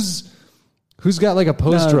 Who's got like a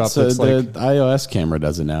poster up that's the like iOS camera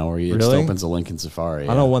does it now, where it just Really? opens a link in Safari.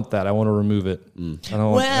 I don't want that. I want to remove it. I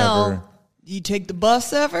don't want ever. You take the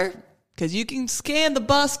bus ever? Because you can scan the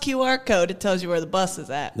bus QR code. It tells you where the bus is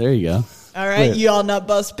at. There you go. All right, Wait. you all not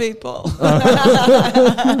bus people.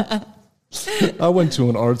 I went to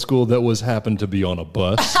an art school that happened to be on a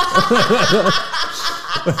bus.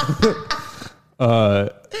 I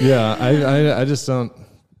just don't.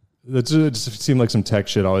 It just seemed like some tech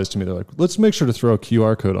shit always to me. They're like, let's make sure to throw a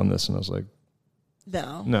QR code on this. And I was like,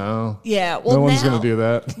 no. Yeah, well, No one's now- going to do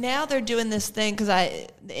that. Now they're doing this thing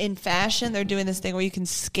in fashion, they're doing this thing where you can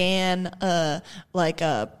scan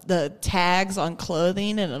the tags on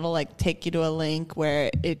clothing, and it'll like take you to a link where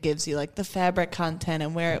it gives you like the fabric content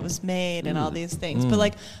and where it was made and all these things. But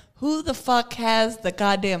like, who the fuck has the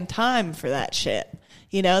goddamn time for that shit?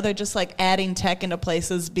 You know, they're just like adding tech into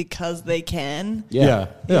places because they can. Yeah.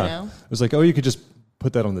 You know? It was like, oh, you could just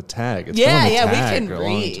put that on the tag. It's Yeah, been on the we tag can for a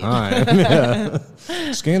read. long time. Yeah.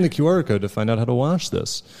 Scan the QR code to find out how to wash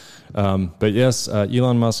this. But yes,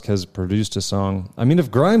 Elon Musk has produced a song. I mean,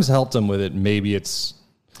 if Grimes helped him with it, maybe it's...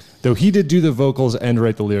 Though he did do the vocals and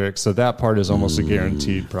write the lyrics, so that part is almost a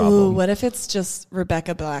guaranteed problem. Ooh, what if it's just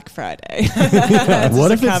Rebecca Black Friday?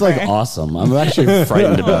 What if it's cover. like awesome? I'm actually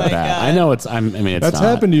frightened about my that. God. I know it's. I mean, it's That's not.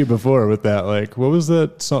 happened to you before with that. Like, what was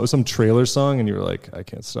that song? Some trailer song, and you were like, I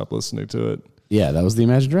can't stop listening to it. Yeah, that was the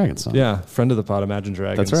Imagine Dragons song. Yeah, friend of the pod, Imagine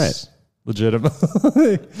Dragons. That's right. Legitimate.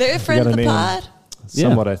 They're a friend got of a the name. pod.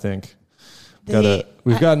 Somewhat, I think. They-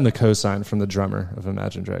 We've gotten the cosign from the drummer of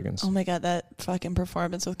Imagine Dragons. Oh my God, that fucking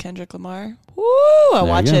performance with Kendrick Lamar. Woo! I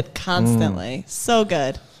watch you go. it constantly. So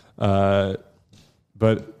good. But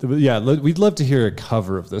yeah, we'd love to hear a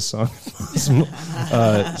cover of this song.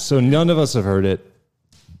 So none of us have heard it.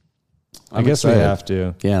 I guess excited. we have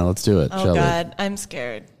to. Yeah, let's do it. Oh shall we? God, I'm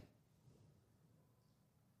scared.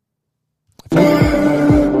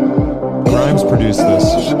 Grimes produced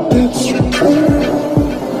this.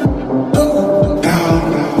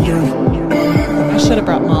 I should have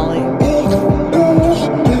brought Molly.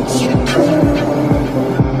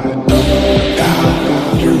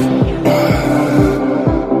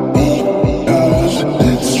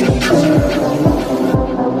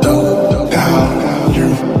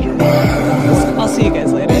 I'll see you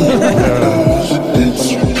guys later.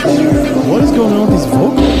 What is going on with these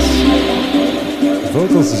vocals?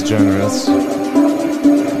 Vocals is generous.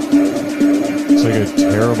 It's like a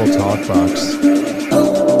terrible talk box.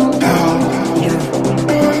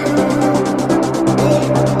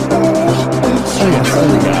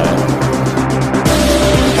 We got it.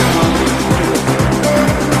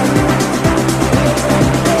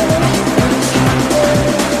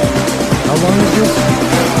 How long is this?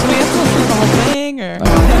 Do we have to listen to the whole thing, or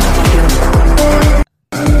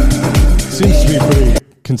Seems to be pretty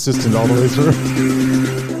consistent all the way through.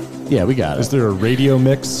 Yeah, we got Is it. there a radio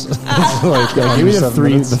mix? like, Yeah, give me the 7 3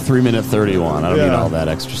 minutes? the 3 minute 31. I don't need Yeah. all that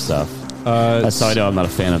extra stuff. That's how I know I'm not a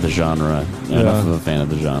fan of the genre. Enough of a fan of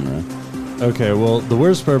the genre. Okay, well, the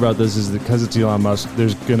worst part about this is that because it's Elon Musk,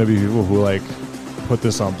 there's going to be people who, like, put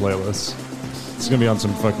this on playlists. It's going to be on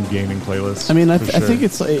some fucking gaming playlists. I mean, I for think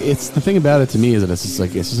sure. it's the thing about it to me is that it's just like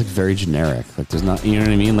very generic. Like there's not, you know what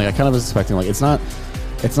I mean? Like I kind of was expecting like it's not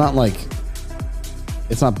like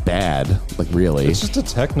it's not bad. Like really, It's just a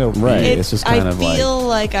techno beat. Right. It's just kind I of like- feel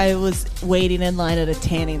like I was waiting in line at a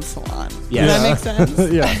tanning salon. Yeah. Does that make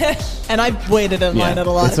sense? Yeah. And I've waited in line at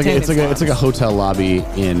a lot it's of like tanning it's like a salons. hotel lobby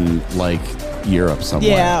in like Europe somewhere.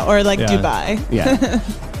 Yeah, or like Yeah. Dubai. Yeah.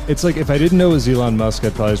 It's like if I didn't know it was Elon Musk,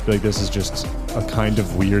 I'd probably just be like, this is just a kind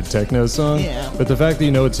of weird techno song. Yeah. But the fact that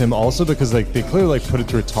you know it's him also because like they clearly like put it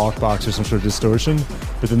through a talk box or some sort of distortion,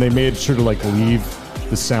 but then they made sure to like leave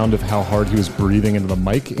the sound of how hard he was breathing into the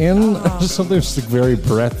mic in or something just like very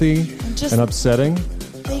breathy Just- and upsetting.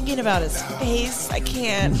 thinking about his face. I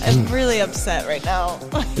can't. I'm really upset right now.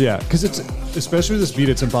 Yeah, because it's, especially with this beat,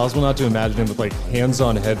 it's impossible not to imagine him with like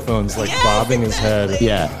hands-on headphones, like bobbing his head.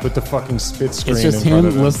 Yeah. With the fucking spit screen. It's just in front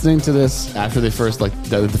of him listening to this after they first with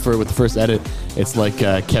the first edit. It's like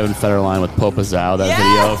Kevin Federline with Popa Zao, that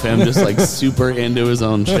video of him just like super into his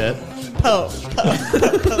own shit.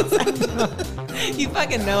 You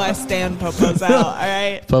fucking know I stand Popo Zao, all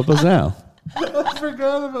right? Popa Zao. I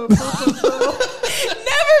forgot about Popo.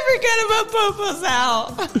 Never forget about Popo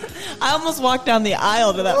Zao. I almost walked down the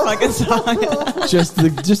aisle to that fucking song.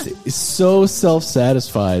 just so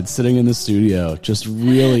self-satisfied sitting in the studio, just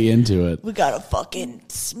really into it. We got a fucking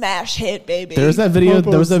smash hit, baby. There was that video. Popo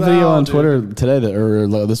There was that Zao, video on dude. Twitter today or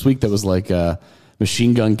this week that was like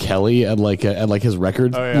Machine Gun Kelly at his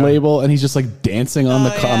record label, and he's just like dancing on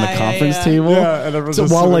the conference table. Yeah, and everyone's so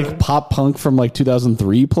just while sitting like pop punk from like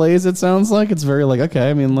 2003 plays, it sounds like it's very like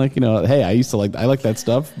okay. I mean, like hey, I like that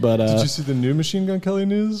stuff, but Did you see the new Machine Gun Kelly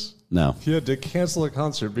news? no. He had to cancel a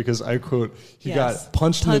concert because, I quote, he Yes. got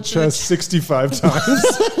punched in the chest 65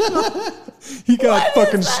 times. He got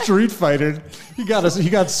fucking Street Fighter. He got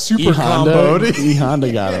super comboed. E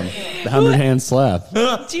Honda got him. The 100-hand slap.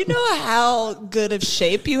 Do you know how good of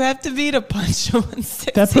shape you have to be to punch someone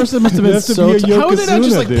 60? That person must have You been have to so. be a How are they not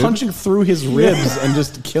just Yokozuna, like dude. punching through his ribs and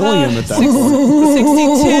just killing him at that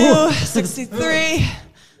point? 62, 63.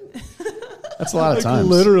 That's a lot of times.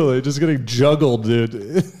 Literally just getting juggled, dude.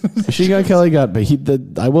 Machine Gun Kelly got, but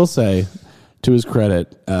I will say, to his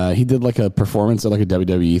credit, he did like a performance at like a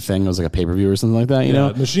WWE thing. It was like a pay-per-view or something like that, you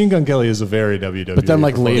know? Machine Gun Kelly is a very WWE. But then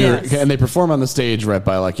like later, Yes. and they perform on the stage right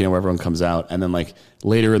by like, where everyone comes out. And then like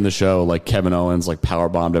later in the show, like Kevin Owens like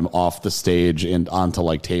powerbombed him off the stage and onto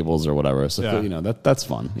like tables or whatever. So, that's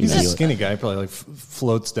fun. He's You know, a skinny guy. Probably like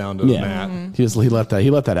floats down to the mat. He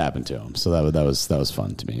let that happen to him. So that was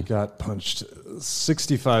fun to me. Got punched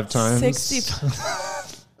 65 times. 60.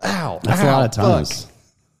 Ow. That's a lot of times.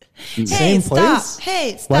 Hey, Same stop. place?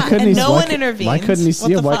 Hey, stop. Why couldn't and he? no why one could- intervenes. Why couldn't he see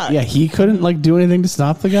What it? the Why, fuck? yeah, he couldn't like do anything to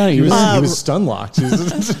stop the guy. He was. He was stun locked.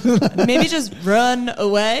 Maybe just run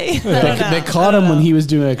away. I don't know. They caught him when he was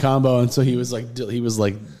doing a combo, and so he was like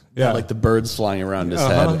Yeah. like the birds flying around his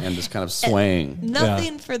head and just kind of swaying.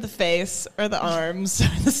 Nothing for the face or the arms or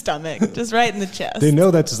the stomach. Just right in the chest. They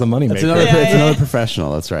know that's the money It's maker. another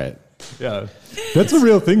professional. That's right. Yeah. That's a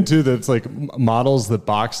real thing too. That's like models that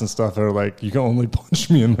box and stuff are like, you can only punch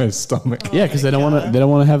me in my stomach. Yeah, because they don't want to. They don't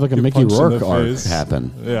want to have like a Mickey punch in Rourke the arc face.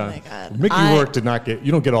 happen. Yeah. my God. Mickey Rourke did not get.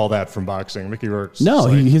 You don't get all that from boxing. Mickey Rourke's No,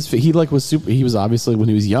 just like, he like was super. He was obviously when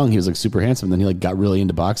he was young, he was like super handsome. Then he like got really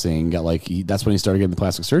into boxing and got like that's when he started getting the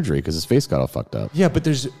plastic surgery because his face got all fucked up. yeah, but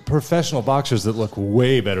there's professional boxers that look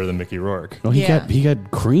way better than Mickey Rourke. Well, he Yeah.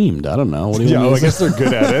 got creamed. I don't know. What do you Yeah, mean? I guess they're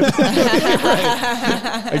good at it.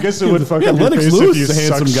 I guess it would fuck up your Lennox face Lewis if you is a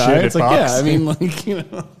handsome suck guy. shit It's at like boxing. I mean,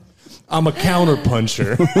 like I'm a counter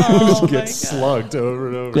puncher. Just get slugged over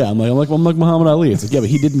and over. Yeah, I'm like Muhammad Ali. It's like, yeah, but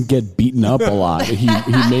he didn't get beaten up a lot. He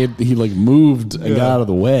like moved and got out of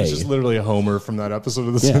the way. It's just literally a Homer from that episode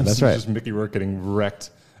of The Yeah, Simpsons. that's right. Just Mickey Rourke getting wrecked.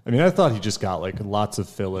 I mean, I thought he just got like lots of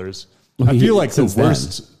fillers. Well, I feel like the since then.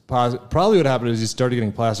 worst, probably what happened is he started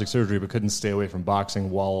getting plastic surgery but couldn't stay away from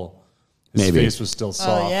boxing while his Maybe. face was still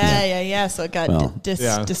soft. Oh, yeah. So it got Well,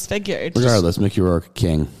 disfigured. Regardless, Mickey Rourke,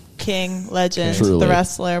 king, King, legend, Truly. the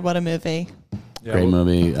wrestler. What a movie. Yeah, great well,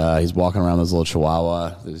 movie. He's walking around with his little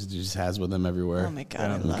chihuahua. That he just has with him everywhere. Oh, my God.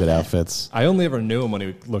 I love Good it. outfits. I only ever knew him when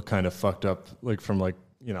he looked kind of fucked up, like from like,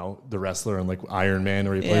 the wrestler and like Iron Man,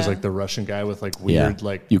 where he plays Yeah. like the Russian guy with like weird, Yeah,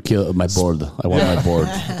 like, you killed my board. I want my board.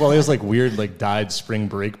 well, he has like weird, like dyed spring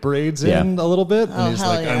break braids Yeah. in a little bit. And Oh, he's hell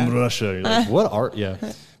like, yeah. I'm Russia. You're like, what art? Yeah.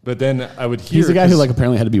 But then I would hear. He's the guy who 'cause like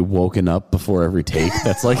apparently had to be woken up before every take.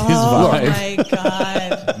 That's like his Oh, vibe. my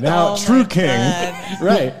God. Now, Oh, true my king. God.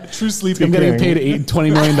 Right. True sleeping I'm getting king. paid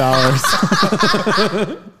 $20 million.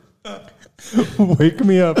 Wake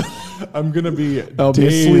me up. I'm going to be I'll be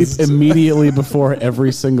dazed. asleep immediately before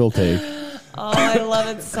every single take. Oh, I love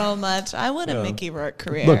it so much. I want a Mickey Rourke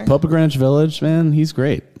career. Look, Puppet Greenwich Village, man, he's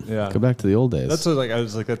great. Yeah. Go back to the old days. That's what, like, I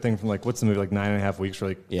was like that thing from like, what's the movie, like 9.5 Weeks, where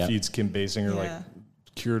like Yeah. feeds Kim Basinger like Yeah.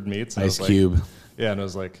 cured meats. And I Ice was Cube. Like, yeah, and I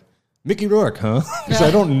was like, Mickey Rourke, huh? Because I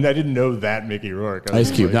didn't know that Mickey Rourke. I was Ice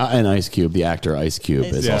just Cube, like, not an Ice Cube. The actor Ice Cube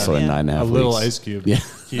is Yeah. also in Yeah. 9.5 a weeks. little Ice Cube. Yeah.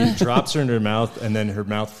 He drops her into her mouth, and then her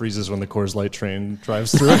mouth freezes when the Coors Light train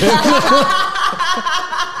drives through it.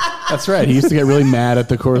 That's right. He used to get really mad at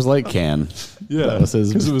the Coors Light can. Yeah, That was his-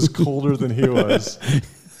 because it was colder than he was.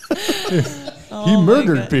 Oh, He my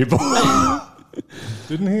murdered God. people,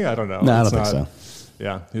 didn't he? I don't know. No, I It's don't think not- so.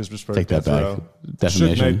 Yeah, he was just Take that back. Suge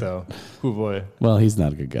Defamation. Knight, though. Oh boy. Well, he's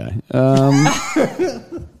not a good guy.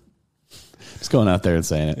 Just going out there and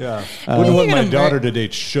saying it. Yeah. Wouldn't want my daughter to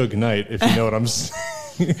date Suge Knight, if you know what I'm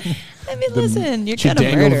saying. I mean, listen, you're She gonna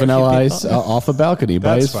dangled murder Vanilla a few Ice people. off a balcony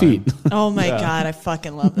by his feet. Oh my God, I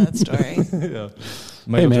fucking love that story. Yeah.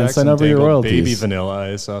 Michael man, Jackson sign over your dangled royalties. Baby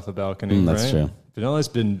Vanilla Ice off a balcony. That's right? true. Vanilla Ice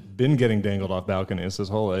been getting dangled off balconies his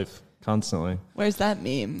whole life, constantly. Where's that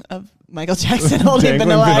meme of Michael Jackson holding Dangling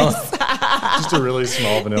Vanilla Ice? Just a really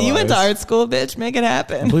small Vanilla You went to Ice. art school, bitch. Make it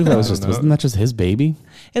happen. I believe that wasn't that just his baby?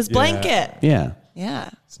 His blanket. Yeah. Yeah.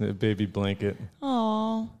 It's a baby blanket.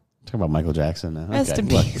 Oh. Talk about Michael Jackson now. Rest in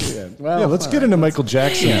Look, peace. Yeah, let's get into Michael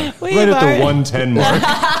Jackson We right at are- the 110 mark.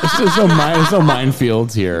 there's no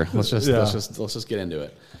minefields here. Let's just get into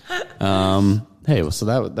it. Hey, so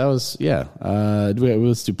that was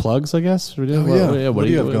let's do plugs, I guess. What do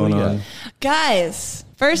you have going on? Guys,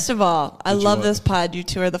 first of all, I love this pod. You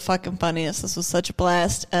two are the fucking funniest. This was such a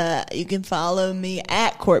blast. You can follow me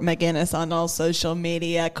at Court McGinnis on all social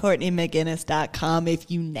media, CourtneyMcGinnis.com if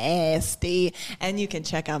you nasty. And you can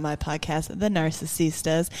check out my podcast, The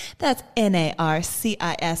Narcissistas. That's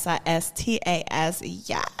NARCISISTAS.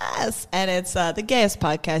 Yes. And it's the gayest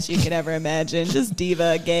podcast you could ever imagine. Just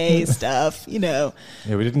diva, gay stuff, you know.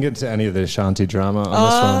 Yeah, we didn't get into any of the Ashanti drama on this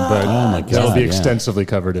one, but my that'll God, be yeah. extensively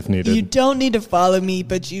covered if needed. You don't need to follow me,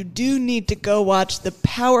 but you do need to go watch the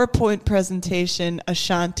PowerPoint presentation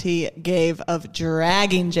Ashanti gave of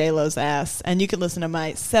dragging J-Lo's ass. And you can listen to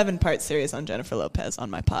my 7-part series on Jennifer Lopez on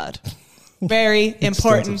my pod. Very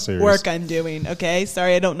important series. work I'm doing, okay?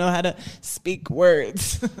 Sorry, I don't know how to speak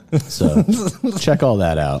words. So check all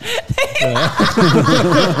that out.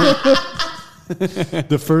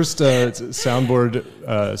 The first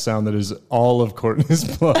soundboard sound that is all of Courtney's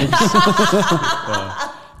plugs.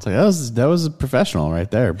 It's like that was professional right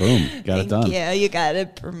there. Boom, got it done. Yeah, you got to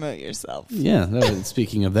promote yourself. Yeah.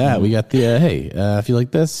 Speaking of that, we got the if you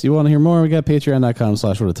like this, you want to hear more, we got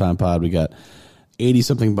patreon.com/whatatimepod. We got 80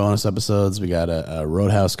 something bonus episodes. We got a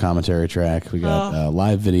Roadhouse commentary track. We got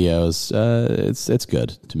live videos. It's good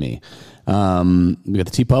to me. We got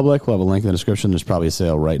the TeePublic. We'll have a link in the description. There's probably a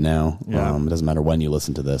sale right now. Yeah. It doesn't matter when you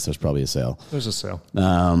listen to this. There's probably a sale. There's a sale.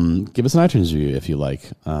 Give us an iTunes review if you like.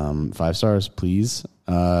 5 stars, please.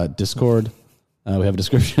 Discord. We have a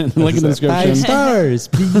description. Link in the description. 5 stars,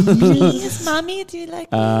 please. Please, mommy, do you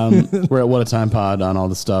like We're at What a Time Pod on all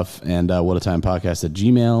the stuff, and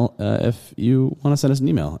whatatimepodcast@gmail if you want to send us an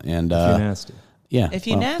email. And You're nasty. yeah, If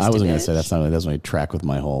you nasty, I wasn't going to bitch. say that's not. That doesn't really track with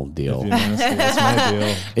my whole deal. You're nasty. That's my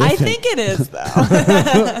deal. I think it is,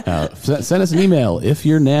 though. Send us an email if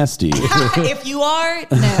you're nasty. If you are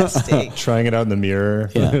nasty. Trying it out in the mirror.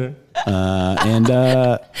 Yeah. And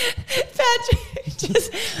Patrick,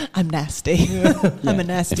 I'm nasty. I'm a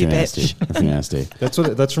nasty if you're bitch. nasty, if you're nasty.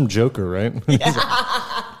 That's from Joker, right?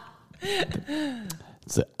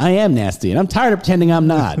 I am nasty, and I'm tired of pretending I'm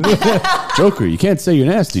not. Joker, you can't say you're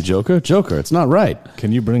nasty, Joker. Joker, it's not right.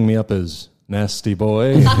 Can you bring me up as nasty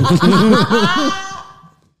boy?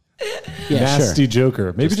 Yeah, nasty sure.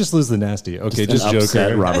 Joker. Maybe just lose the nasty. Okay, just An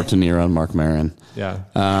upset Joker. Robert De Niro and Mark Maron. Yeah.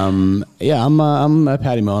 I'm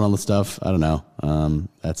Patty Moe on all the stuff. I don't know.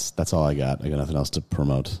 That's all I got. I got nothing else to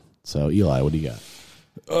promote. So Eli, what do you got?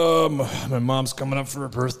 My mom's coming up for her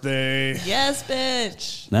birthday. Yes,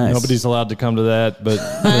 bitch. Nice. Nobody's allowed to come to that, but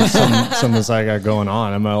there's some things I got going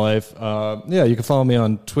on in my life. Yeah, you can follow me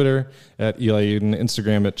on Twitter at Eli Uden,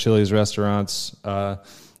 Instagram at Chili's Restaurants.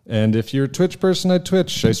 And if you're a Twitch person, I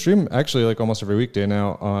Twitch. I stream actually like almost every weekday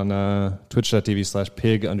now on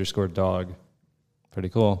twitch.tv/pig_dog. Pretty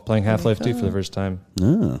cool. Playing Half-Life 2 for the first time.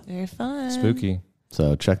 Very fun. Spooky.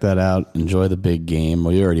 So check that out. Enjoy the big game.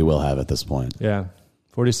 Well, you already will have at this point. Yeah.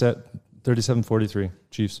 37-43.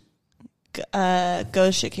 Chiefs. Go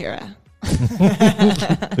Shakira.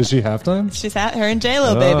 Is she halftime? She's at her and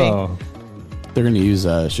J-Lo, baby. Oh. They're going to use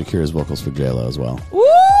Shakira's vocals for J-Lo as well. Woo!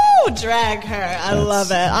 Drag her. I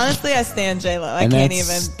love it. Honestly, I stand J-Lo. I And can't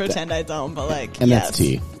that's- even pretend I don't, but like, And yes. that's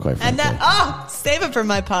T, quite frankly. And save it for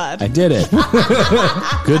my pod. I did it.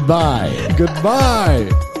 Goodbye.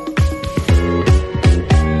 Goodbye.